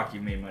stock you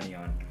made money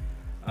on,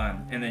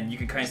 and then you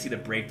can kind of see the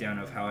breakdown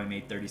of how I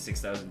made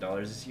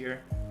 $36,000 this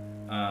year.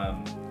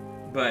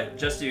 But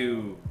just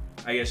to,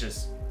 I guess,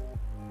 just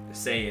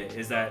say it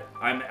is that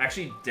I'm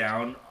actually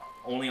down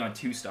only on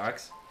 2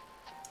 stocks,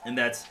 and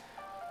that's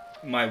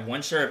my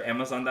one share of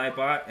Amazon that I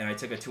bought, and I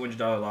took a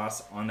 $200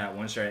 loss on that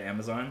one share at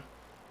Amazon.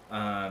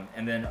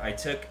 And then I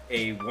took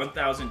a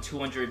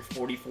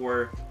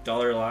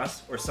 $1,244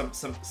 loss, or some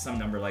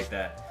number like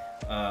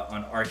that,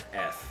 on ARK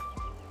F.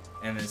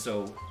 And then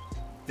so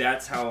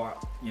that's how,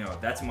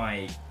 that's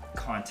my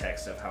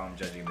context of how I'm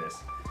judging this.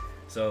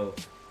 So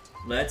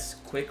let's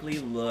quickly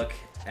look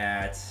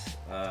at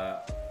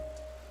a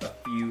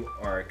few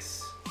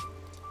ARKs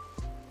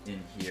in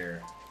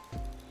here.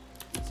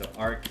 So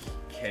ARK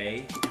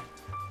K.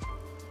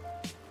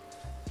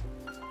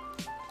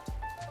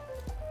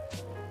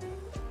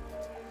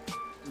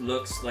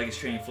 Looks like it's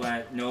trading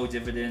flat. No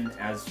dividend,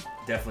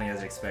 definitely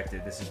as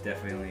expected. This is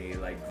definitely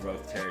like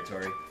growth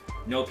territory.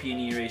 No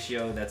P/E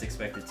ratio, that's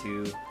expected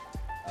too.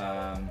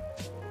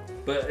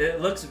 But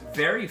it looks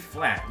very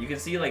flat. You can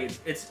see like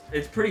it's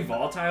pretty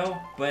volatile,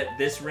 but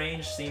this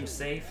range seems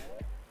safe.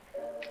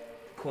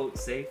 Quote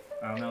safe.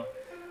 I don't know.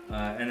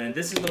 And then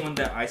this is the one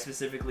that I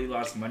specifically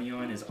lost money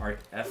on, is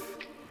ARK F.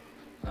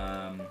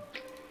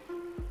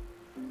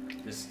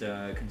 Just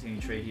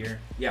continue trade here.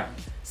 Yeah,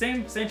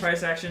 same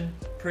price action.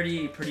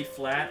 Pretty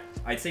flat.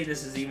 I'd say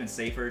this is even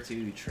safer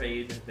to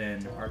trade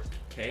than ARK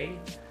K.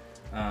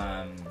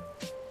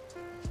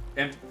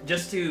 And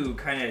just to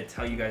kind of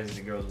tell you guys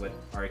and girls what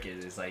ARK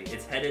is like,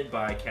 it's headed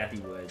by Cathie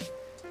Wood.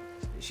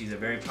 She's a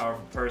very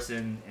powerful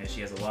person, and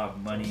she has a lot of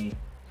money,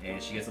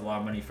 and she gets a lot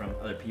of money from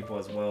other people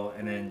as well.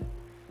 And then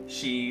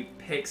she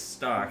picks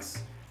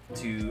stocks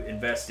to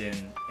invest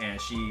in,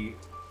 and she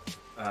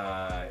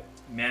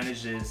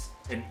manages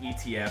an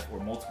ETF or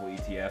multiple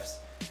ETFs,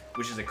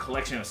 which is a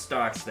collection of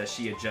stocks that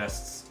she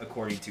adjusts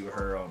according to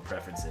her own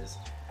preferences.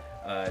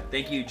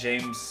 Thank you,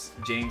 James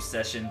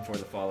Session, for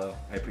the follow.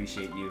 I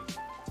appreciate you.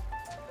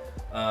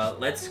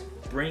 Let's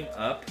bring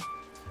up.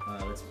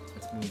 Let's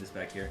move this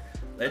back here.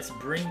 Let's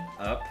bring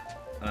up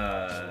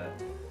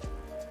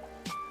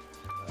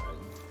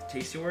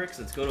Tastyworks.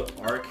 Let's go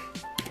to ARK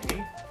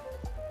K.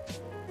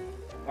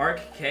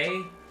 ARK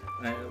K.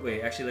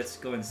 Wait, actually, let's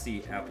go and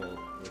see Apple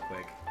real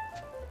quick.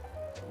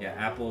 Yeah,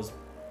 Apple's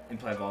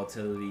implied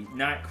volatility,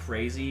 not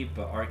crazy,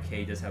 but ARK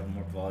K does have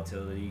more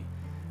volatility.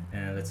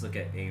 And let's look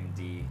at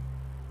AMD.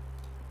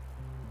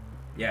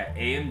 Yeah,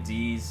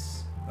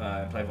 AMD's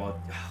implied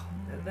volatility.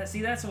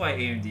 See, that's why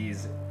AMD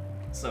is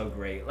so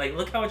great. Like,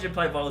 look how much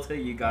implied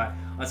volatility you got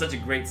on such a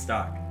great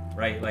stock,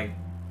 right? Like,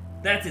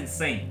 that's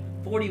insane.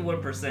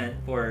 41%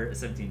 for a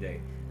 17-day.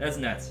 That's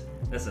nuts.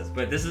 That's nuts.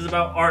 But this is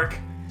about ARK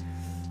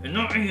and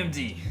not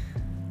AMD.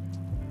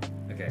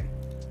 Okay,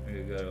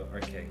 we're gonna go to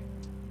ARK K.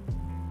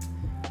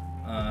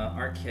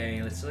 ARK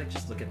K, let's like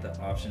just look at the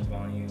option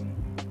volume.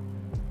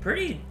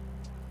 Pretty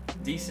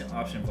decent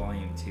option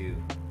volume too.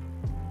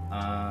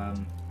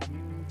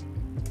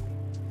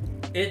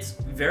 It's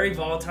very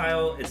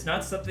volatile. It's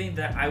not something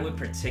that I would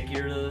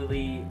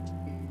particularly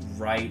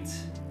write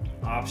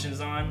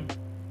options on.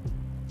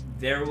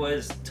 There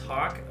was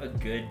talk a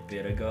good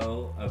bit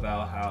ago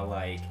about how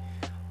like,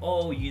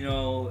 oh,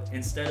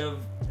 instead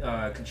of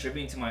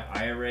contributing to my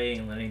IRA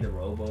and letting the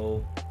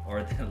robot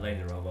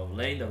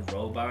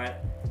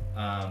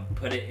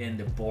put it in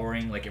the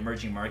boring like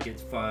emerging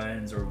markets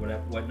funds or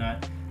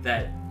whatnot,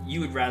 that you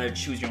would rather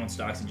choose your own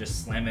stocks and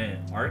just slam it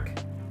in ARK.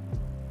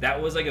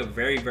 That was like a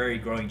very, very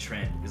growing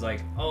trend. It's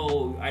like,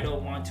 oh, I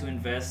don't want to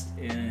invest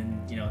in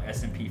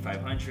S&P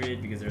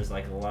 500 because there's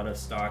like a lot of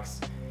stocks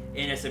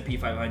in S&P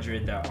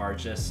 500 that are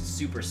just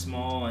super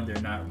small and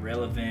they're not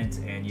relevant,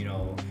 and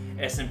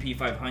S&P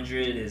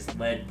 500 is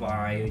led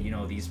by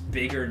these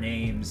bigger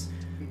names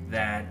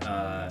that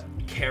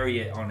carry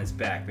it on its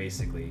back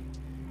basically.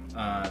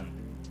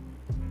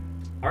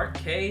 ARK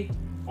K,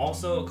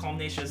 also a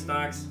combination of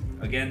stocks.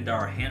 Again, they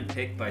are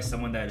handpicked by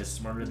someone that is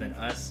smarter than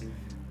us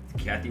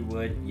Cathie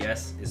Wood,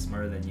 yes, is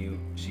smarter than you.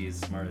 She is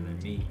smarter than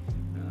me,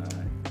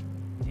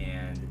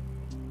 and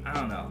I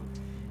don't know.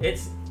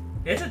 It's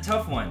a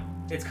tough one.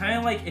 It's kind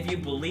of like if you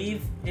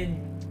believe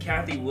in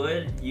Cathie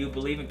Wood, you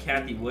believe in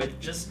Cathie Wood.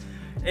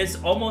 It's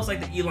almost like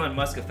the Elon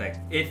Musk effect.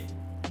 If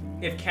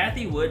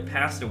Cathie Wood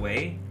passed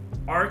away,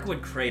 ARK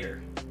would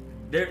crater.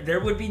 There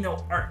would be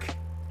no ARK.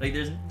 Like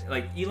there's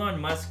like Elon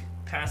Musk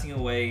passing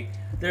away,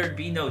 there'd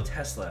be no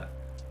Tesla.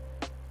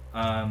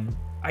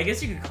 I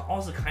guess you could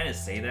also kind of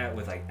say that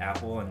with like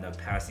Apple and the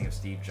passing of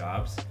Steve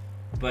Jobs,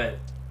 but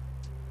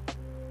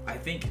I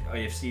think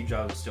if Steve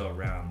Jobs was still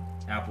around,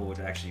 Apple would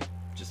actually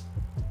just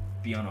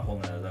be on a whole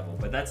nother level.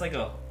 But that's like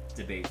a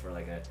debate for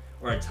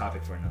or a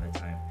topic for another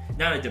time.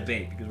 Not a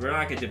debate, because we're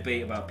not gonna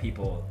debate about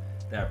people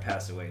that are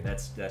passed away.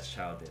 That's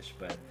childish.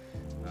 But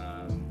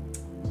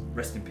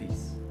rest in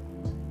peace.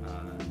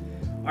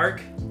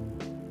 ARK,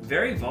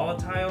 very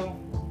volatile.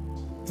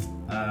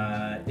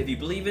 If you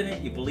believe in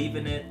it, you believe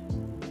in it.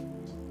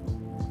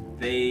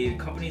 The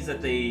companies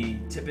that they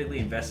typically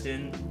invest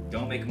in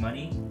don't make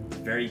money. It's a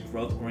very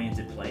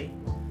growth-oriented play.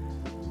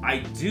 I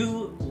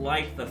do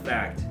like the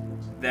fact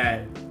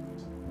that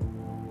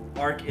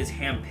ARK is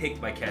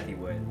handpicked by Cathie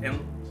Wood. And,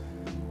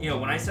 you know,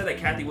 when I said that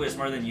Cathie Wood is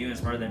smarter than you and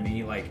smarter than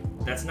me, like,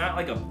 that's not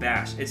like a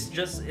bash.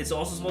 It's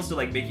also supposed to,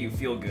 like, make you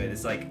feel good.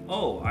 It's like,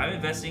 oh, I'm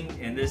investing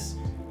in this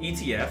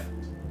ETF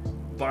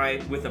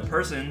with a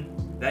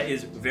person that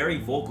is very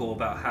vocal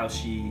about how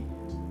she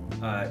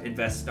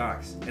invest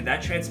stocks, and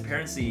that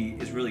transparency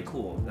is really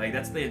cool. Like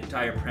that's the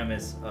entire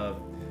premise of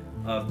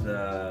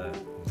the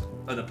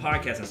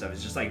podcast and stuff.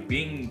 It's just like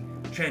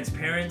being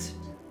transparent,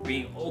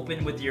 being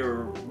open with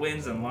your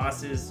wins and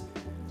losses.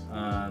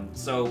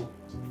 So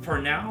for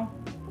now,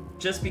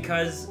 just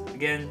because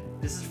again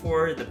this is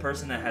for the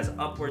person that has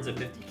upwards of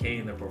 50K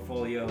in their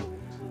portfolio,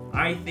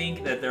 I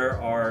think that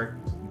there are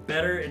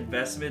better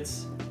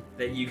investments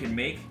that you can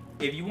make.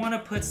 If you want to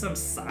put some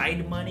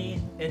side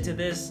money into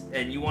this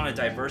and you want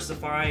to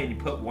diversify and you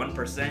put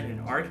 1% in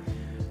ARK,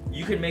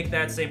 you can make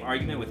that same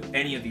argument with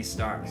any of these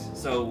stocks.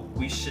 So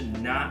we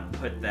should not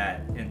put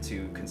that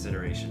into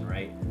consideration,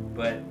 right?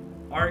 But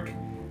ARK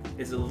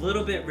is a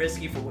little bit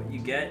risky for what you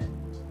get.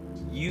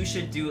 You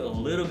should do a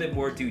little bit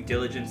more due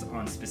diligence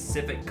on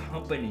specific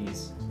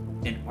companies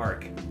in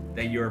ARK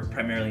that you're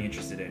primarily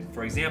interested in.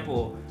 For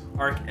example,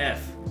 ARKF.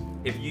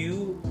 If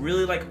you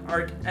really like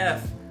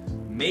ARKF,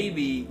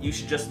 maybe you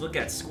should just look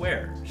at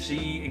Square.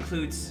 She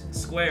includes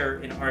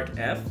Square in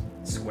ARKF.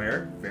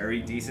 Square,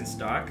 very decent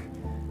stock.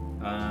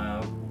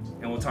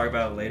 And we'll talk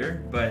about it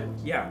later. But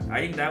yeah, I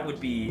think that would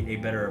be a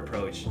better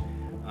approach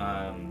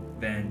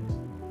than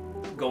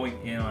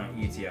going in on an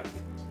ETF.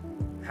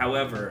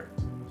 However,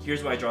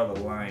 here's where I draw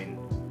the line.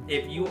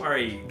 If you are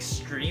an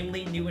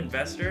extremely new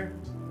investor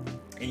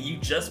and you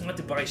just want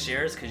to buy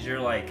shares because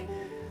you're like,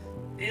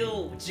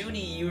 ew, Judy,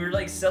 you're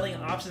like selling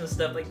options and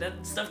stuff. Like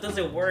that stuff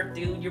doesn't work,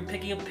 dude. You're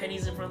picking up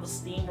pennies in front of the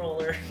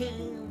steamroller.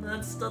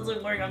 That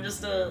doesn't work. I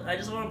just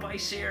want to buy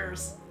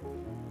shares.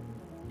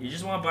 You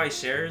just want to buy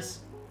shares?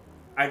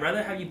 I'd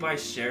rather have you buy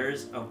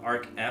shares of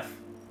ARKF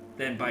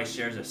than buy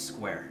shares of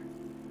Square.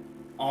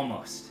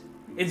 Almost.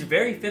 It's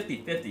very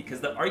 50-50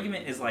 because the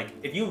argument is like,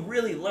 if you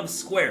really love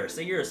Square,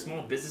 say you're a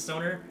small business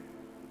owner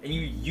and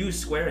you use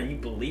Square and you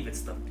believe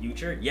it's the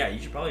future, yeah, you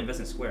should probably invest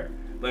in Square.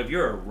 But if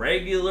you're a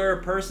regular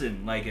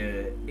person, like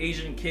an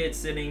Asian kid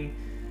sitting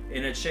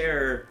in a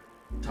chair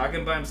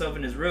talking by himself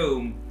in his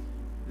room,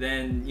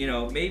 then, you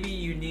know, maybe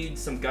you need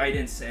some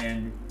guidance,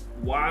 and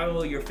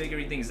while you're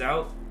figuring things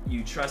out,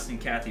 you trust in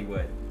Cathie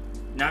Wood.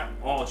 Not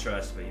all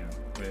trust, but, you know,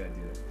 we're going to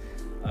do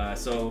that.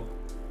 So,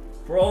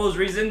 for all those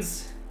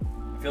reasons,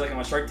 I feel like I'm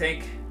on Shark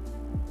Tank.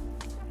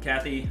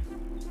 Cathie,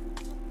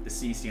 the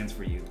C stands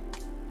for you.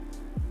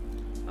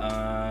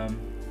 How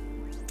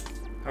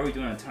are we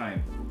doing on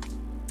time?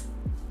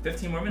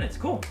 15 more minutes.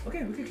 Cool.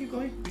 Okay, we can keep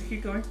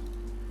going.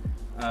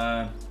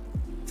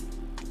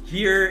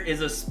 Here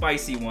is a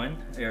spicy one.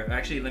 Here,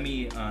 actually, let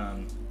me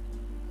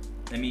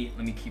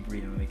keep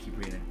reading.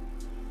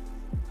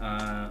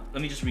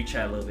 Let me just read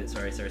chat a little bit.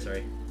 Sorry.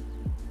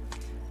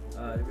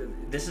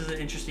 This is an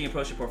interesting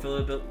approach to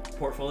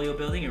portfolio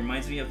building. It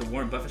reminds me of the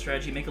Warren Buffett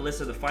strategy. Make a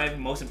list of the 5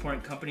 most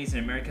important companies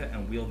in America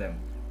and wheel them.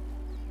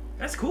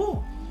 That's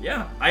cool.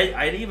 Yeah,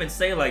 I'd even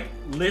say like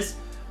list.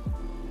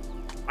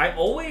 I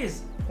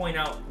always point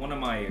out one of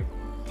my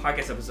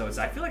podcast episodes.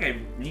 I feel like I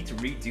need to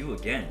redo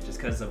again just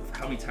because of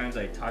how many times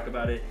I talk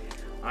about it.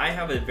 I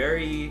have a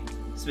very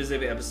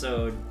specific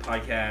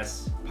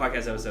podcast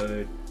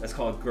episode that's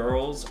called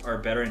Girls Are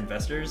Better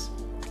Investors,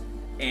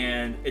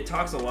 and it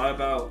talks a lot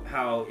about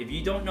how if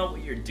you don't know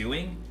what you're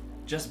doing,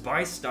 just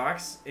buy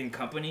stocks in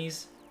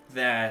companies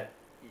that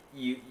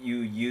you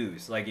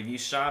use. Like if you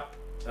shop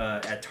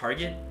at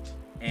Target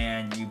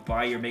and you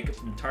buy your makeup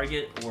from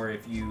Target, or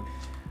if you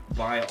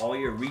buy all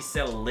your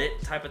resale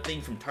lit type of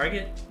thing from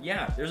Target,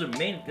 yeah, there's a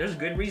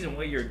good reason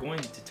why you're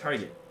going to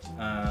Target.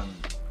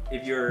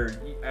 If you're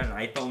an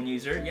iPhone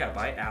user, yeah,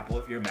 buy Apple.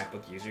 If you're a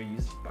MacBook user,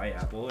 buy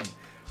Apple. And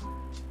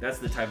that's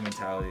the type of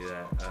mentality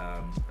that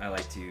I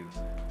like to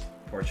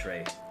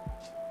portray.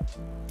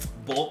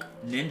 Bulk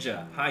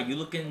Ninja. Hi, you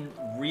looking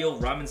real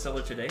ramen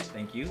seller today?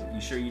 Thank you.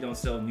 You sure you don't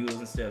sell noodles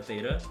instead of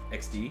Theta?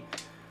 XD.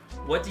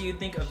 What do you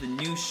think of the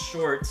new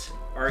short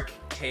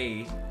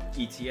ARK-K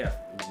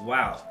ETF?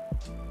 Wow.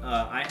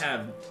 I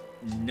have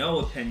no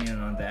opinion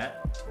on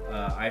that.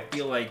 I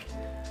feel like,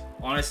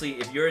 honestly,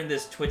 if you're in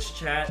this Twitch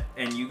chat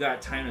and you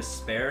got time to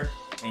spare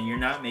and you're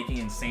not making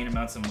insane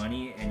amounts of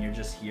money and you're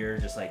just here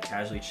just like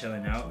casually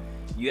chilling out,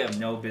 you have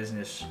no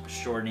business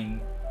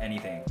shorting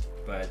anything.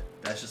 But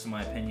that's just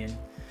my opinion.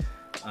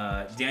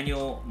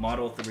 Daniel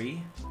Model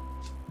 3.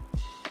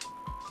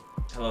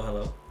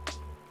 Hello.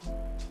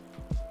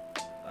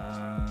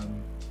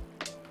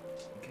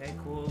 Okay,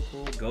 cool.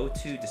 Go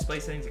to display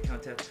settings,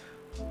 account tab.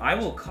 I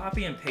will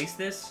copy and paste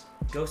this.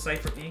 Go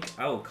Cypher Inc.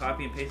 I will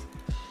copy and paste.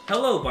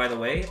 Hello, by the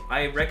way.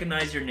 I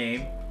recognize your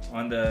name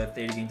on the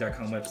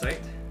ThetaGames.com website.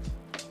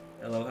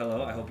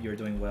 Hello. I hope you're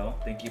doing well.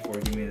 Thank you for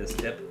giving me this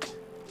tip.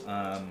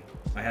 I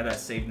have that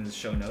saved in the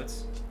show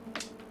notes.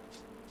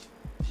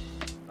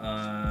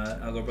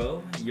 Algo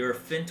Bro, you're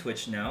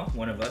FinTwitch now.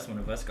 One of us,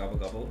 gobble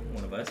gobble.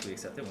 One of us, we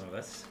accept it, one of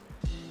us.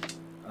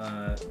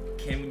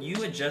 Can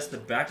you adjust the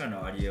background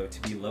audio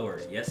to be lower?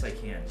 Yes, I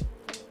can.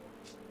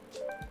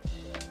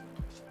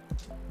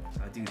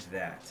 I'll do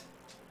that.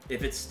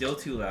 If it's still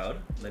too loud,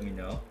 let me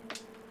know.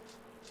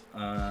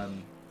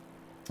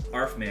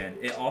 Arfman,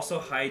 it also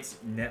hides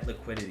net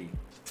liquidity.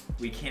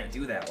 We can't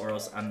do that, or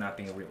else I'm not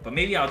being real. But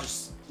maybe I'll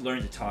just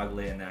learn to toggle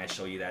it, and then I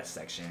show you that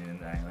section, and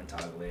then I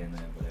untoggle it, and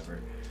then whatever.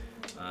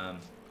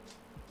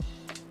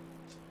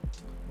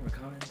 More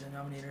common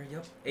denominator.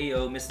 Yep.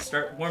 Ayo, missed the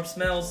start. Warm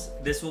smells.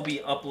 This will be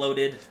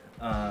uploaded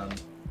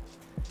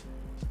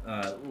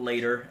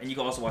later, and you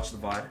can also watch the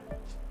VOD.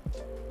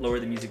 Lower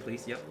the music,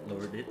 please. Yep,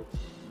 lowered it.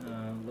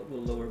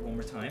 We'll lower it one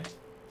more time.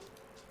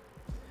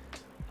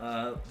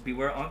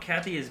 Beware, Aunt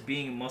Kathy is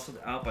being muscled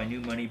out by new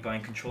money by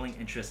controlling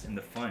interest in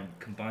the fund.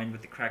 Combined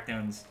with the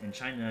crackdowns in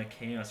China,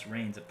 chaos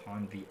reigns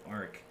upon the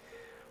ARK.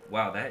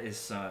 Wow, that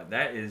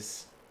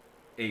is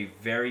a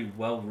very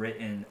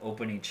well-written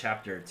opening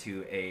chapter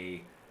to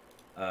a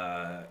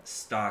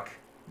stock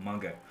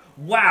manga.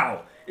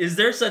 Wow! Is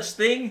there such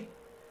thing?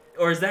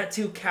 Or is that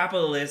too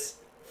capitalist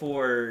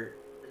for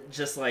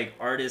just like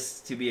artists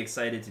to be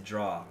excited to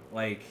draw?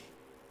 Like,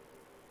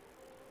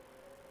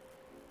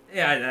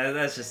 yeah,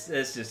 that's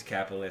just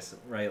capitalist,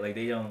 right? Like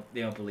they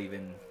don't believe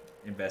in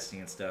investing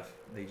and stuff.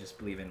 They just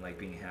believe in like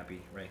being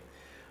happy, right?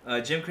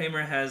 Jim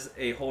Cramer has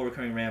a whole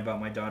recurring rant about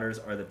my daughters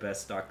are the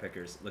best stock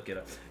pickers. Look it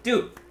up,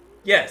 dude.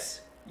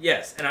 Yes,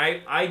 and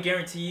I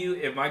guarantee you,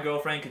 if my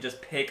girlfriend could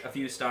just pick a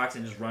few stocks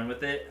and just run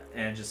with it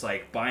and just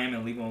like buy them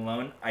and leave them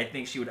alone, I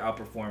think she would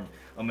outperform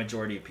a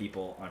majority of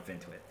people on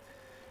FinTwit.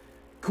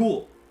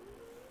 Cool.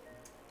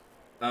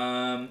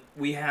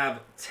 We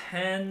have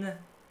 10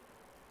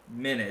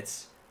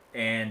 minutes,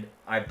 and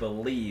I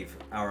believe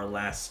our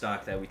last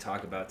stock that we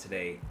talk about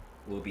today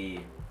will be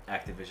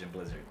Activision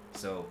Blizzard.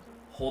 So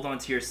hold on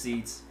to your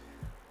seats.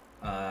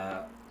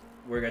 We're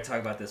gonna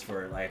talk about this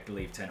for, I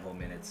believe, 10 whole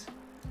minutes.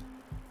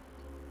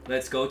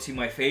 Let's go to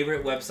my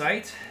favorite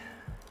website,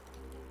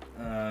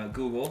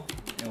 Google,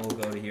 and we'll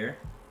go to here.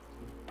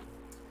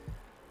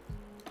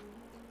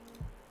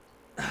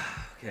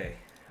 Okay.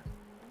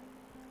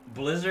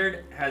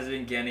 Blizzard has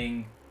been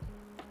getting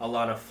a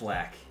lot of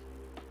flack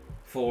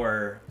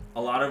for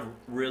a lot of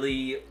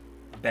really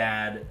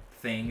bad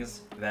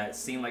things that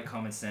seem like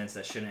common sense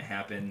that shouldn't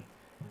happen.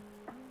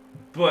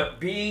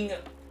 But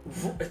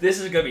this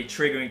is going to be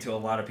triggering to a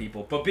lot of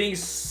people, but being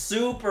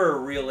super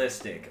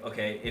realistic,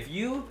 okay? If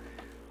you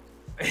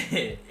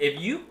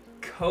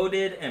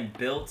coded and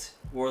built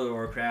World of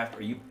Warcraft,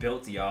 or you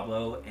built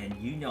Diablo, and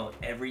you know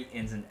every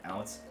ins and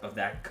outs of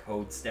that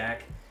code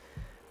stack,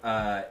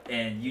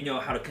 and you know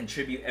how to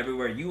contribute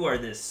everywhere, you are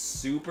this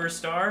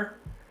superstar.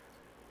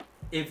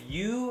 If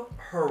you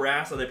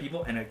harass other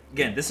people, and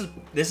again, this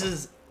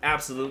is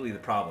absolutely the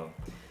problem.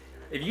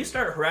 If you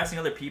start harassing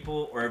other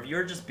people, or if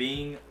you're just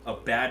being a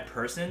bad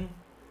person,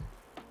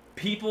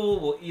 people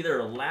will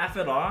either laugh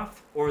it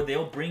off or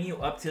they'll bring you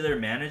up to their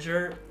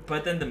manager,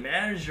 but then the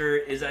manager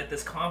is at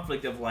this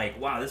conflict of like,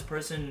 wow, this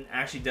person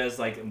actually does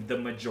like the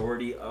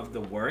majority of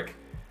the work,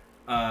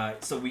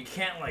 so we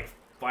can't like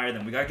fire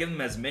them. We gotta give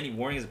them as many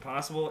warnings as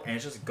possible, and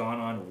it's just gone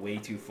on way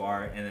too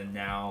far, and then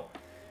now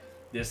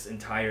this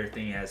entire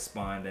thing has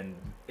spawned, and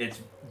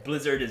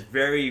Blizzard is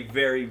very,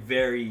 very,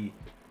 very,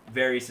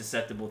 very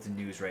susceptible to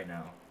news right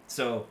now.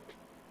 So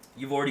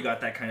you've already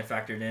got that kind of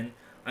factored in.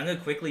 I'm going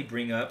to quickly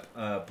bring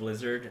up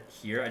Blizzard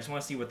here. I just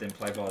want to see what the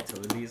implied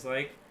volatility is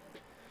like.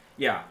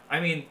 Yeah, I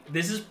mean,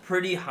 this is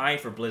pretty high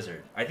for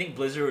Blizzard. I think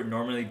Blizzard would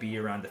normally be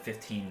around the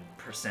 15%.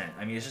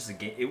 I mean, it's just a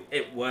game.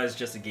 It was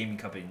just a gaming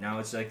company. Now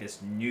it's like this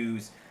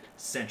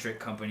news-centric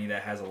company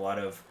that has a lot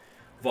of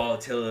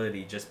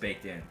volatility just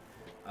baked in.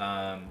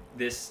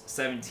 This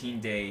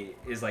 17-day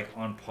is like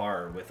on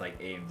par with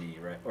like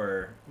AMD, right?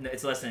 Or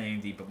it's less than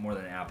AMD, but more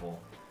than Apple.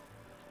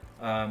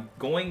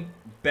 Going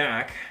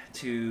back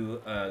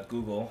to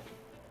Google,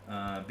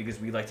 because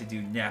we like to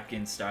do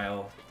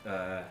napkin-style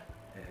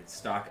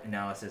stock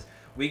analysis,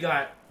 we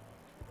got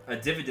a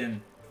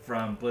dividend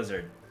from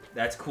Blizzard.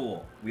 That's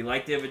cool. We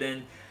like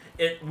dividend.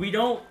 We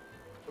don't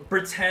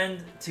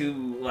pretend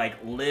to like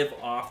live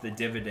off the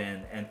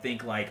dividend and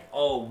think like,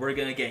 oh, we're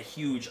gonna get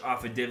huge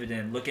off a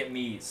dividend. Look at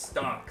me,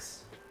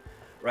 stocks.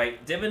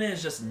 Right? Dividend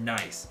is just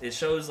nice. It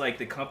shows like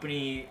the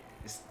company.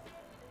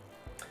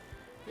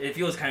 It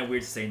feels kind of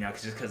weird to say now,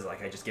 because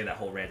like I just gave that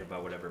whole rant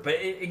about whatever. But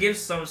it gives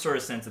some sort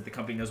of sense that the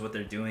company knows what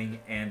they're doing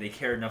and they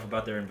care enough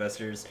about their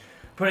investors.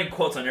 Putting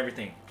quotes on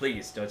everything,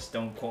 please. Just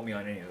don't quote me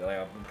on any of it. Like,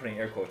 I'm putting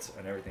air quotes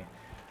on everything.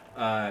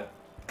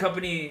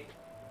 Company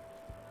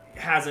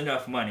has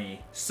enough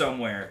money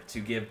somewhere to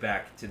give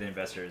back to the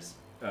investors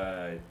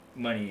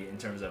money in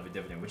terms of a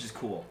dividend, which is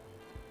cool.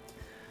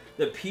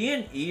 The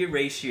P/E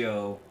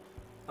ratio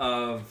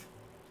of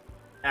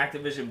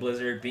Activision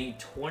Blizzard being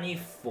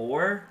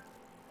 24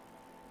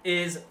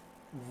 is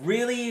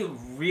really,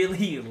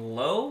 really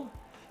low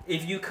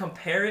if you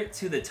compare it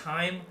to the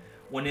time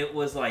when it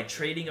was like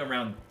trading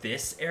around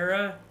this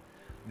era.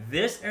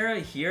 This era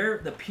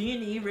here, the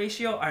P/E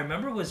ratio, I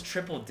remember was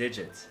triple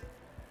digits.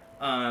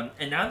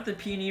 And now that the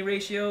P/E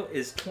ratio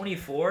is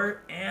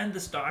 24 and the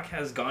stock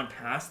has gone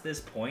past this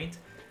point,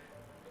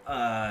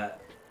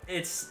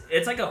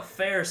 it's like a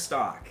fair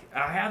stock.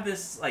 I have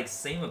this like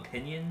same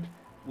opinion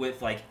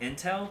with like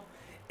Intel.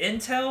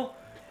 Intel,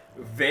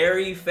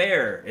 very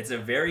fair. It's a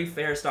very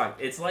fair stock.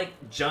 It's like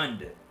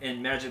Jund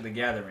in Magic the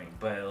Gathering,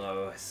 but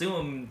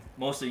assume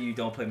most of you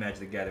don't play Magic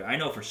the Gathering. I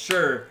know for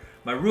sure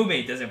my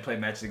roommate doesn't play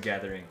Magic the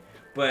Gathering.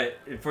 But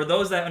for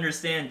those that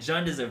understand,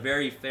 Jund is a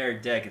very fair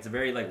deck. It's a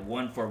very like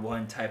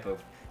 1-for-1 type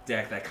of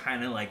deck that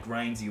kind of like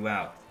grinds you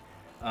out.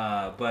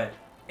 But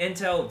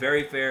Intel,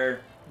 very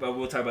fair, but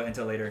we'll talk about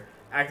Intel later.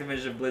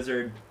 Activision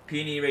Blizzard,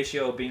 P/E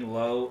ratio being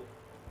low,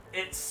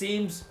 it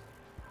seems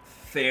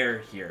fair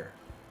here.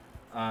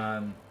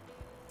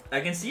 I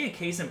can see a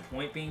case in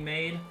point being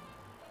made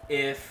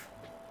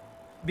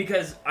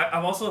because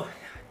I've also,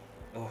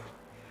 I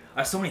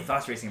have so many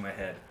thoughts racing in my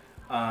head.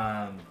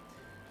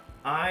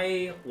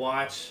 I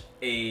watch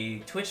a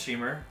Twitch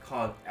streamer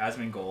called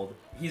Asmongold.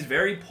 He's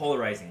very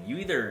polarizing. You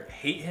either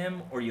hate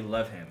him or you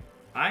love him.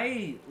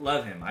 I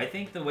love him. I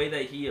think the way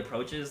that he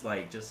approaches,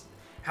 like, just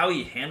how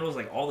he handles,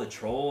 like, all the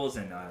trolls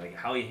and, like,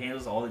 how he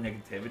handles all the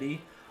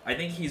negativity, I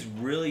think he's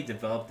really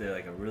developed,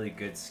 a really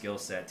good skill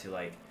set to,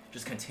 like,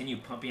 just continue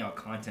pumping out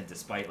content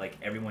despite, like,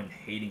 everyone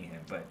hating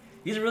him. But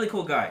he's a really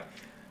cool guy.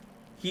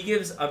 He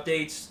gives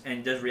updates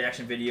and does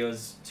reaction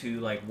videos to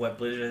like what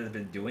Blizzard has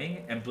been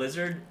doing, and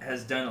Blizzard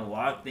has done a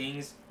lot of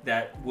things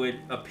that would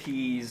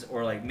appease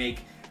or like make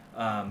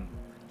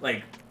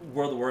like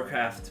World of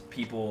Warcraft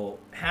people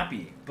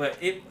happy, but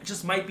it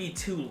just might be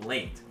too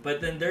late. But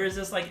then there is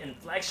this like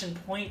inflection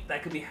point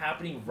that could be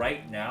happening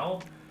right now,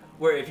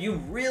 where if you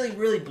really,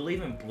 really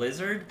believe in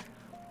Blizzard,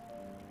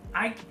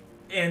 and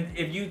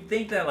if you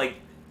think that like.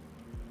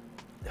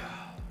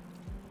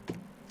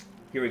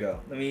 Here we go.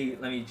 Let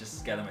me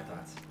just gather my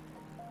thoughts.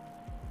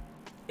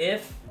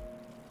 If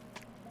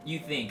you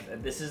think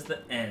that this is the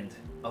end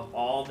of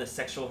all the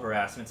sexual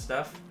harassment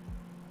stuff,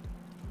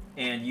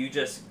 and you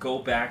just go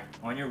back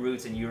on your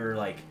roots and you're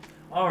like,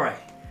 all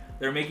right,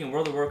 they're making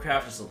World of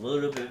Warcraft just a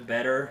little bit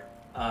better,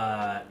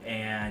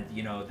 and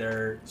you know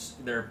they're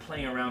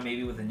playing around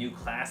maybe with a new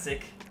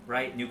classic,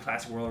 right? New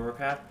classic World of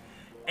Warcraft.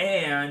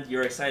 And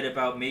you're excited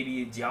about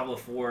maybe Diablo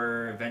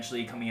 4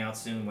 eventually coming out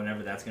soon,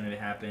 whenever that's going to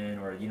happen,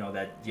 or, you know,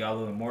 that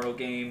Diablo Immortal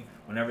game,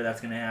 whenever that's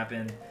going to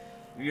happen.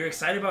 If you're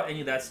excited about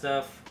any of that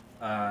stuff,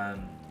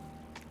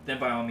 then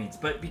by all means.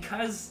 But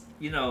because,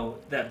 you know,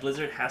 that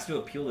Blizzard has to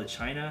appeal to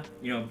China,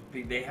 you know,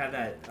 they had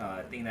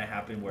that thing that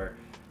happened where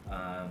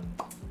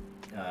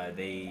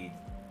they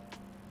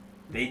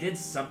did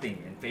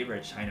something in favor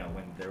of China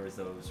when there was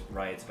those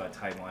riots about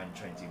Taiwan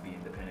trying to be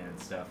independent and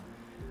stuff.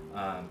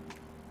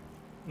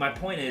 My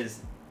point is,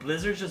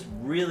 Blizzard's just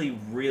really,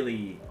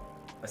 really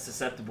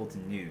susceptible to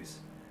news.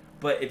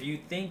 But if you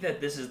think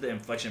that this is the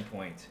inflection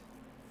point,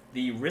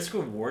 the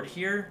risk-reward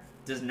here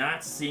does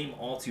not seem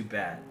all too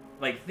bad.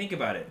 Like, think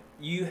about it.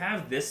 You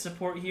have this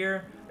support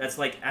here that's,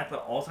 like, at the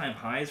all-time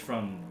highs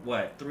from,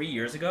 3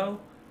 years ago?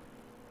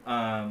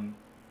 And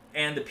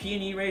the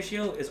P/E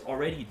ratio is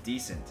already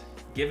decent.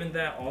 Given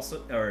that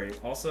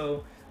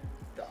also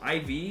the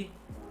IV,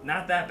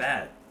 not that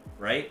bad,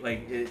 right?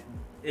 Like,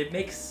 it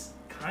makes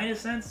kind of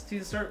sense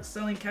to start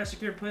selling cash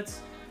secured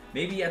puts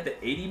maybe at the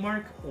 80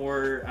 mark,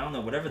 or I don't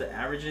know, whatever the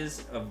average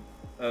is of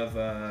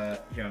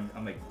here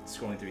I'm like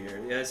scrolling through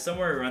here. Yeah,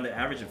 somewhere around the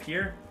average of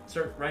here,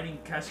 start writing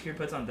cash secured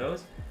puts on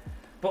those,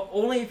 but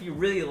only if you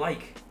really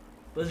like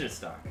Blizzard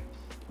stock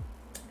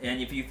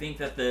and if you think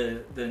that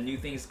the new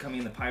things coming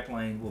in the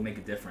pipeline will make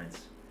a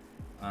difference.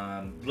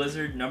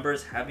 Blizzard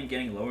numbers have been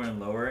getting lower and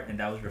lower, and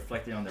that was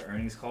reflected on the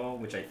earnings call,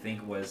 which I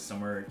think was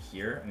somewhere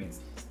here. I mean, it's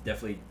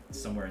definitely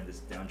somewhere in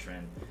this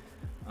downtrend.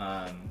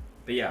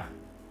 But yeah,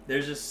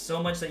 there's just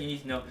so much that you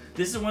need to know.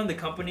 This is one of the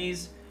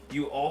companies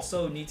you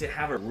also need to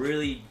have a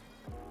really...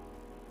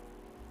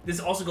 This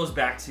also goes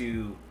back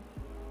to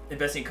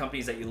investing in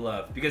companies that you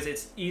love, because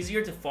it's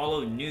easier to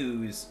follow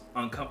news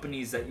on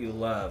companies that you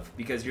love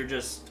because you're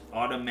just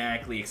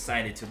automatically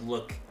excited to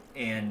look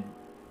and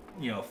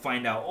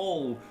find out,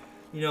 oh,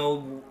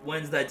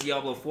 when's that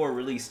Diablo 4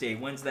 release date?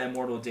 When's that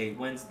Immortal date?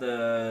 When's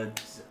the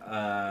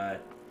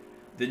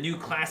new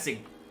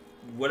classic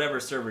whatever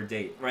server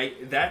date,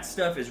 right? That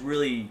stuff is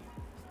really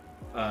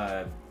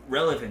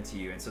relevant to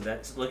you, and so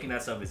that's looking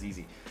that stuff is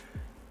easy.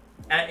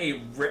 At a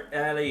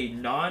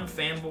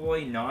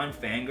non-fanboy,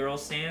 non-fangirl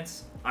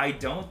stance, I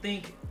don't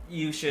think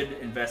you should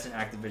invest in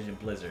Activision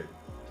Blizzard.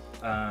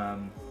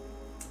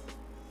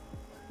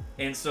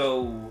 And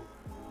so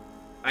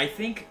I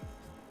think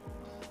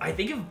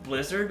if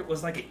Blizzard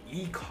was like an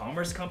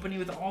e-commerce company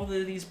with all of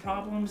these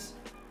problems,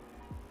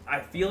 I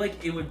feel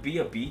like it would be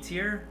a B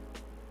tier.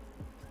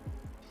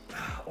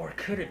 Or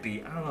could it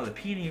be? I don't know. The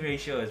P&E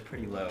ratio is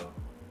pretty low.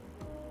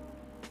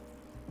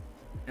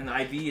 And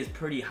the IV is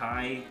pretty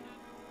high.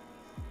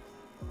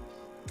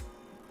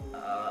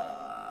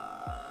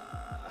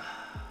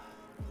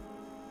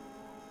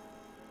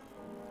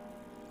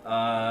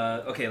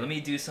 Okay, let me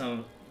do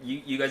some...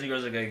 You guys and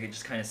girls are going to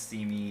just kind of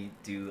see me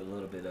do a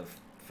little bit of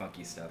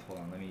funky stuff. Hold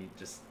on, let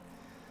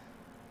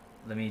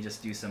me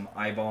just do some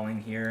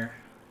eyeballing here.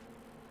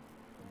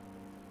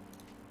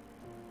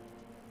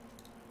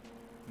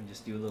 Let me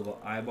just do a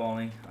little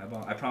eyeballing.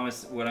 I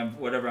promise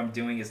whatever I'm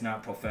doing is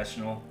not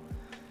professional.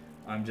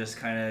 I'm just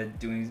kind of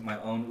doing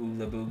my own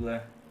oogla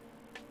boogla.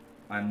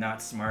 I'm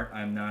not smart.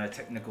 I'm not a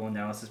technical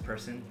analysis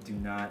person. Do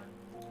not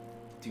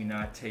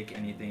take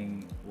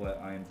anything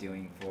what I'm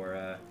doing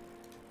for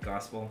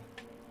gospel.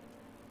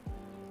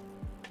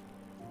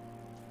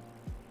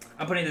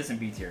 I'm putting this in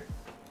B tier.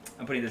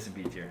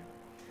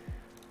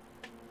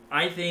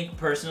 I think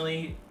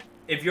personally,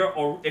 if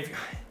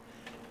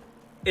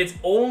it's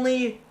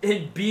only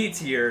in B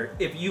tier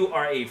if you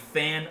are a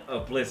fan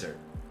of Blizzard,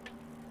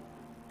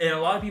 and a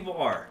lot of people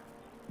are,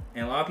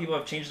 and a lot of people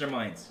have changed their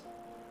minds.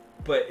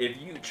 But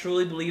if you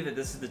truly believe that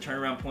this is the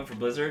turnaround point for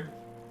Blizzard,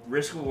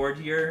 risk reward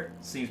here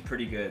seems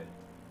pretty good,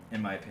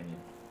 in my opinion.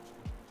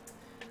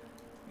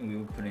 And we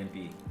will put it in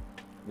B.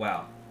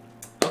 Wow.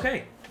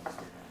 Okay.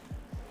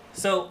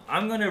 So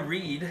I'm gonna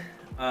read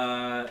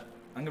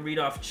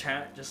off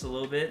chat just a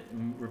little bit,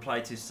 and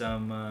reply to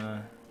some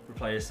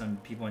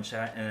people in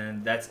chat,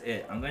 and that's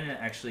it. I'm gonna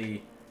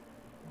actually.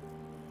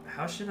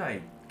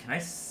 Can I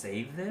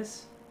save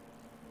this?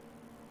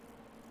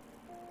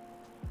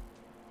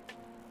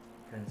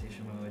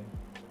 Presentation mode.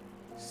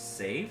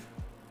 Save?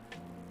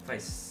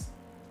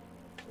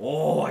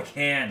 Oh, I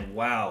can.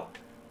 Wow.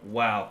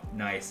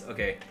 Nice.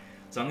 Okay.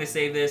 So I'm gonna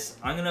save this.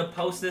 I'm gonna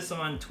post this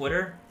on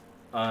Twitter.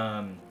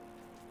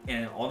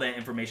 And all that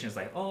information is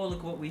like, oh,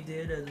 look what we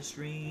did as a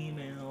stream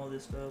and all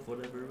this stuff,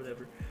 whatever.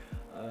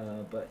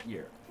 But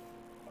here.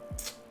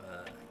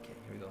 Okay,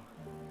 here we go.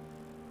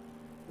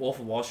 Wolf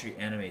of Wall Street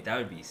anime. That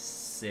would be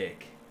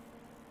sick.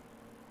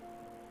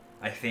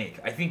 I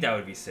think that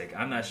would be sick.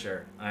 I'm not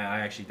sure.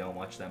 I actually don't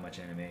watch that much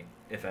anime,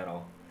 if at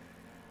all.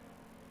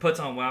 Puts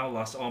on WoW,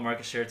 lost all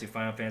market share to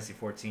Final Fantasy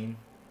XIV.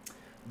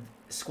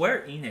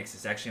 Square Enix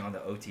is actually on the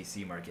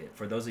OTC market.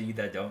 For those of you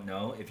that don't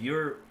know, if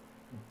you're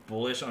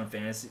bullish on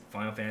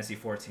Final Fantasy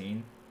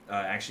XIV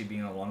actually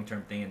being a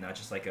long-term thing and not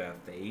just like a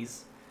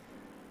phase,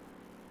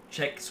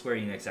 check Square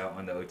Enix out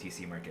on the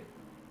OTC market.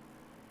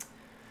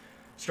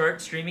 Start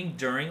streaming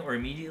during or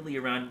immediately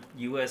around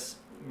U.S.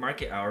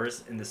 market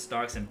hours in the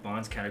stocks and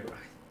bonds category.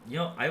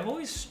 I've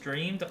always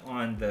streamed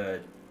on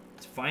the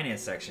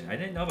finance section. I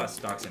didn't know about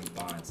stocks and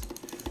bonds.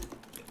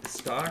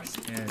 Stocks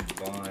and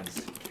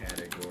bonds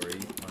category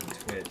on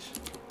Twitch.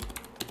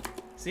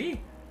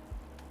 See?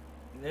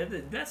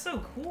 That's so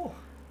cool.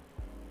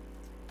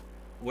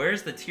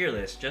 Where's the tier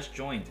list? Just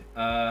joined.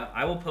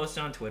 I will post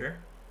it on Twitter.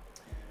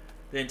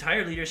 The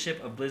entire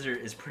leadership of Blizzard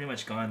is pretty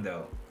much gone,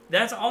 though.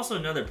 That's also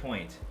another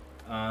point.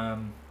 But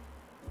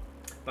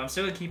I'm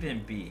still going to keep it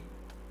in B.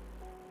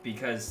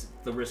 Because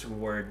the risk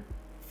reward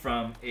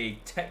from a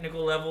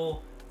technical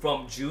level,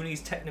 from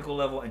Junie's technical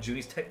level, and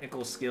Junie's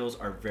technical skills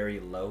are very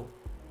low.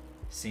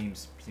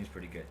 Seems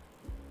pretty good.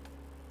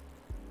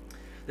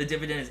 The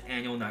dividend is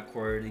annual, not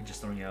quarterly.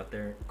 Just throwing it out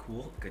there.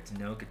 Cool. Good to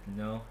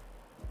know.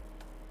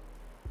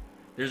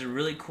 There's a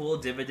really cool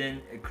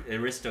dividend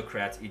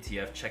aristocrats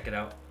ETF. Check it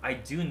out. I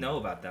do know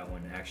about that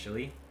one,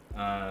 actually.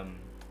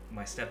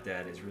 My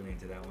stepdad is really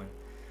into that one.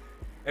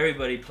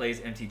 Everybody plays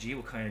MTG.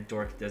 What kind of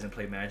dork doesn't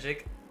play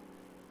Magic?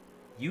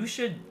 You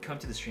should come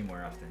to the stream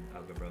more often,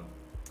 Alga Bro.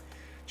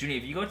 Junie,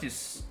 if you go to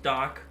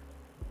stock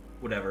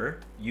whatever,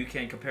 you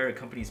can compare a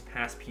company's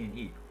past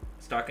P&E.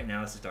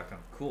 Stockanalysis.com.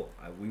 Cool.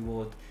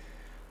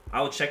 I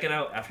will check it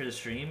out after the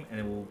stream,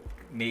 and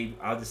then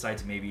I'll decide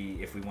to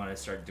maybe if we want to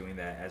start doing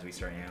that as we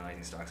start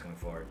analyzing stocks going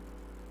forward.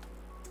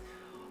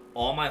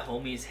 All my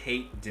homies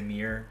hate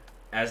Dimir,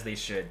 as they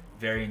should.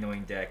 Very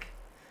annoying deck.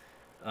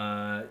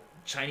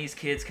 Chinese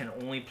kids can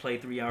only play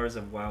 3 hours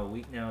of WoW a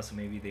week now, so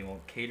maybe they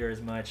won't cater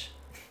as much.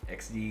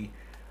 XD.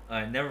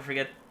 Never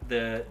forget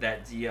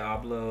that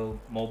Diablo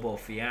mobile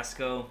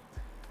fiasco.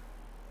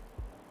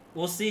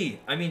 We'll see.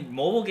 I mean,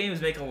 mobile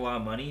games make a lot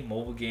of money.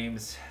 Mobile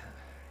games,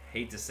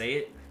 hate to say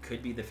it,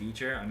 could be the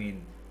future. I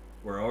mean,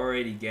 we're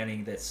already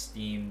getting that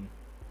Steam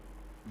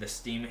the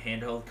Steam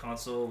handheld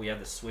console. We have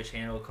the Switch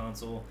handheld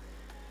console.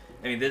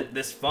 I mean,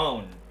 this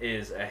phone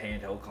is a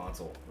handheld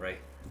console, right?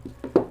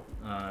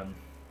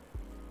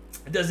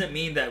 It doesn't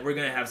mean that we're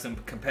gonna have some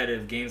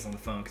competitive games on the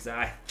phone, because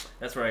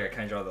that's where I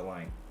kind of draw the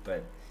line.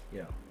 But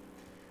you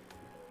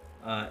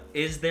know,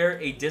 is there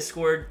a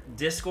Discord?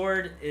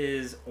 Discord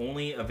is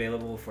only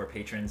available for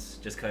patrons,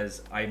 just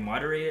because I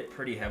moderate it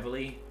pretty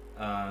heavily,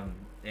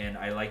 and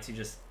I like to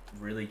just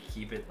really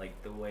keep it like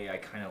the way I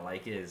kind of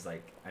like it. Is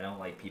like, I don't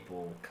like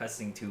people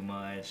cussing too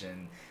much,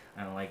 and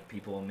I don't like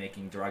people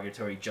making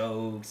derogatory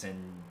jokes, and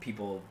I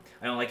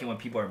don't like it when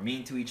people are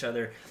mean to each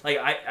other. Like,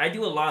 I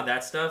do a lot of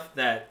that stuff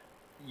that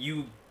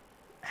you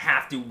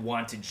have to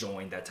want to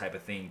join, that type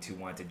of thing to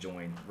want to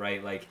join,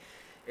 right? Like,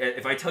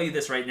 if I tell you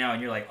this right now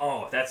and you're like,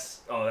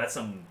 that's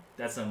some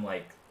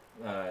like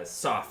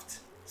soft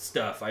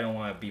stuff, I don't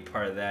want to be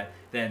part of that,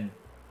 then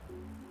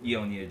you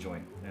don't need to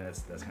join. And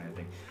that's kind of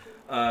thing.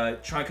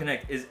 Tron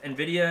Connect, is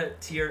Nvidia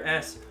Tier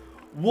S?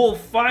 We'll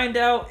find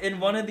out in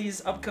one of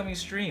these upcoming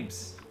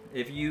streams.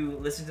 If you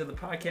listen to the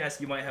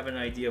podcast, you might have an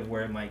idea of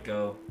where it might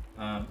go.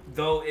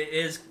 Though it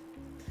is,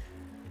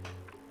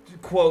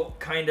 quote,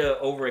 kind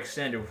of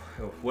overextended.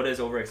 What does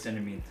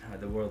overextended mean?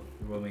 The world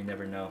may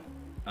never know.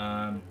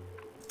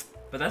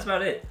 But that's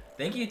about it.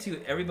 Thank you to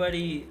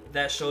everybody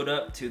that showed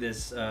up to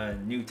this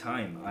new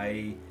time.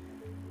 I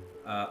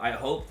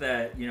hope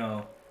that, you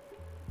know,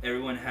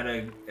 everyone had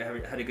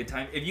a good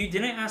time. If you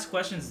didn't ask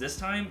questions this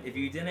time, if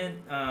you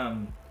didn't,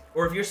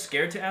 or if you're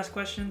scared to ask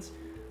questions,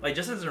 like,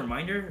 just as a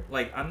reminder,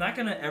 like, I'm not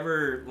gonna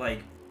ever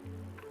like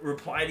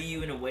reply to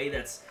you in a way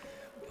that's,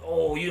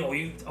 oh, you know,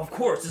 you, of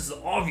course, this is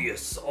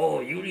obvious. Oh,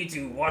 you need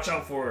to watch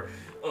out for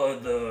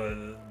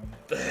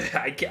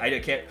I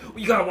can't.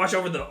 You gotta watch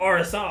over the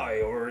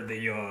RSI or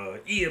the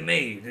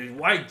EMA.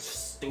 Why,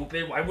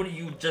 stupid? Why wouldn't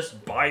you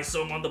just buy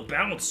some on the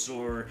bounce?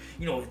 Or,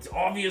 you know,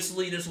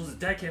 obviously this was a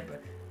dead cat.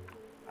 But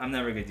I'm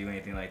never gonna do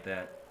anything like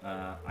that.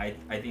 I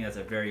think that's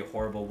a very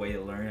horrible way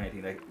to learn. I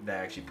think that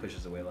actually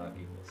pushes away a lot of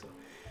people. So,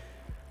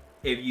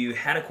 if you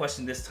had a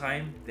question this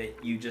time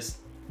that you just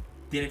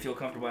didn't feel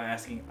comfortable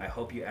asking, I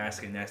hope you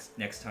ask it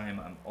next time.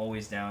 I'm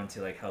always down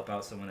to like help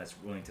out someone that's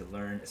willing to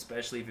learn,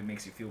 especially if it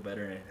makes you feel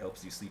better and it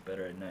helps you sleep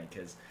better at night.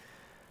 Because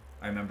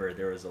I remember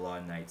there was a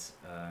lot of nights,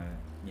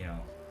 you know,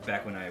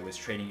 back when I was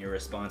trading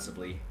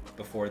irresponsibly,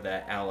 before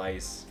that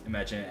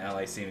Imagine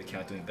Allies savings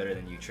account doing better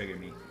than you triggered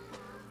me.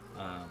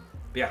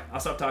 But yeah, I'll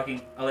stop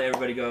talking. I'll let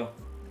everybody go.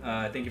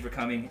 Thank you for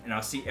coming, and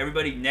I'll see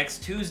everybody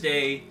next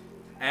Tuesday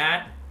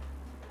at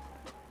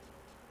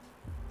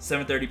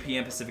 7:30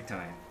 p.m. Pacific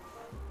time.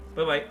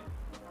 Bye-bye.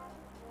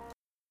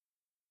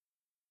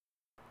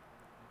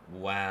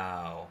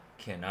 Wow,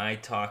 can I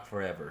talk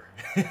forever?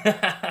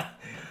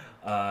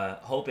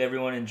 Hope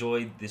everyone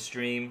enjoyed the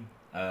stream.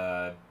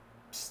 Most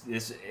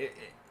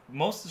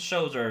of the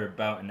shows are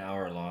about an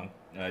hour long.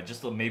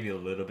 Just maybe a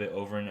little bit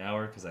over an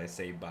hour, because I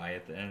say bye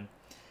at the end.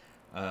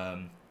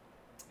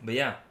 But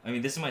yeah, I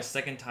mean, this is my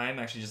second time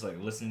actually just like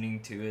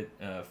listening to it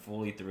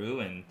fully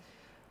through, and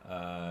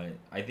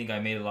I think I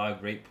made a lot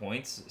of great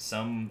points.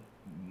 Some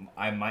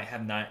I might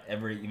have not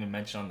ever even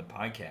mentioned on the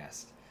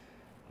podcast.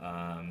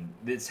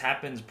 This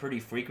happens pretty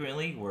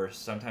frequently, where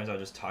sometimes I'll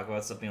just talk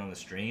about something on the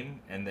stream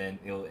and then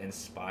it'll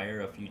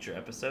inspire a future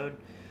episode.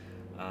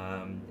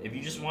 If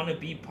you just want to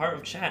be part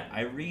of chat,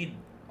 I read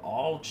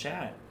all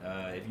chat.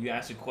 If you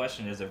ask a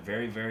question, there's a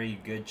very, very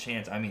good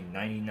chance, I mean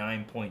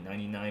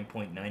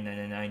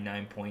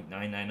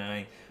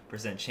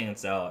 99.99.999.999%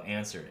 chance I'll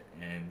answer it.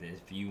 And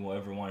if you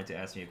ever wanted to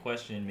ask me a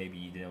question, maybe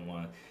you didn't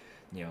want to,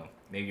 you know,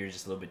 maybe you're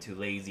just a little bit too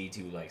lazy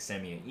to like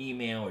send me an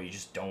email, or you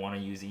just don't want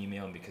to use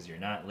email because you're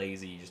not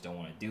lazy, you just don't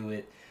want to do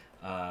it,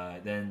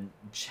 then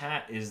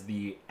chat is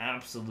the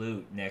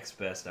absolute next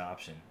best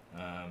option.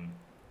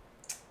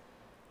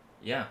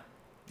 Yeah,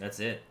 that's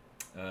it.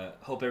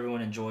 Hope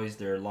everyone enjoys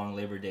their long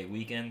Labor Day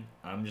weekend.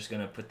 I'm just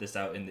gonna put this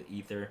out in the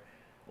ether,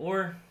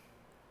 or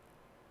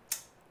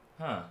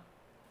no,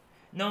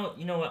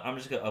 you know what, I'm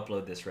just gonna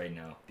upload this right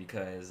now,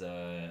 because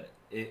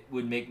it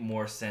would make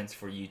more sense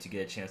for you to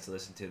get a chance to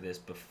listen to this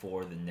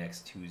before the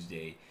next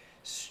Tuesday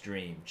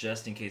stream,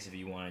 just in case if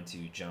you wanted to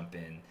jump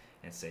in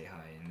and say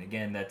hi. And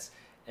again, that's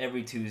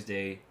every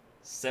Tuesday,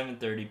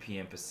 7:30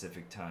 p.m.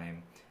 Pacific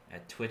time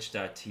at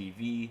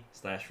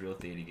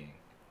twitch.tv/realtheatergang.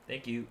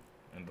 Thank you,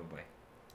 and bye-bye.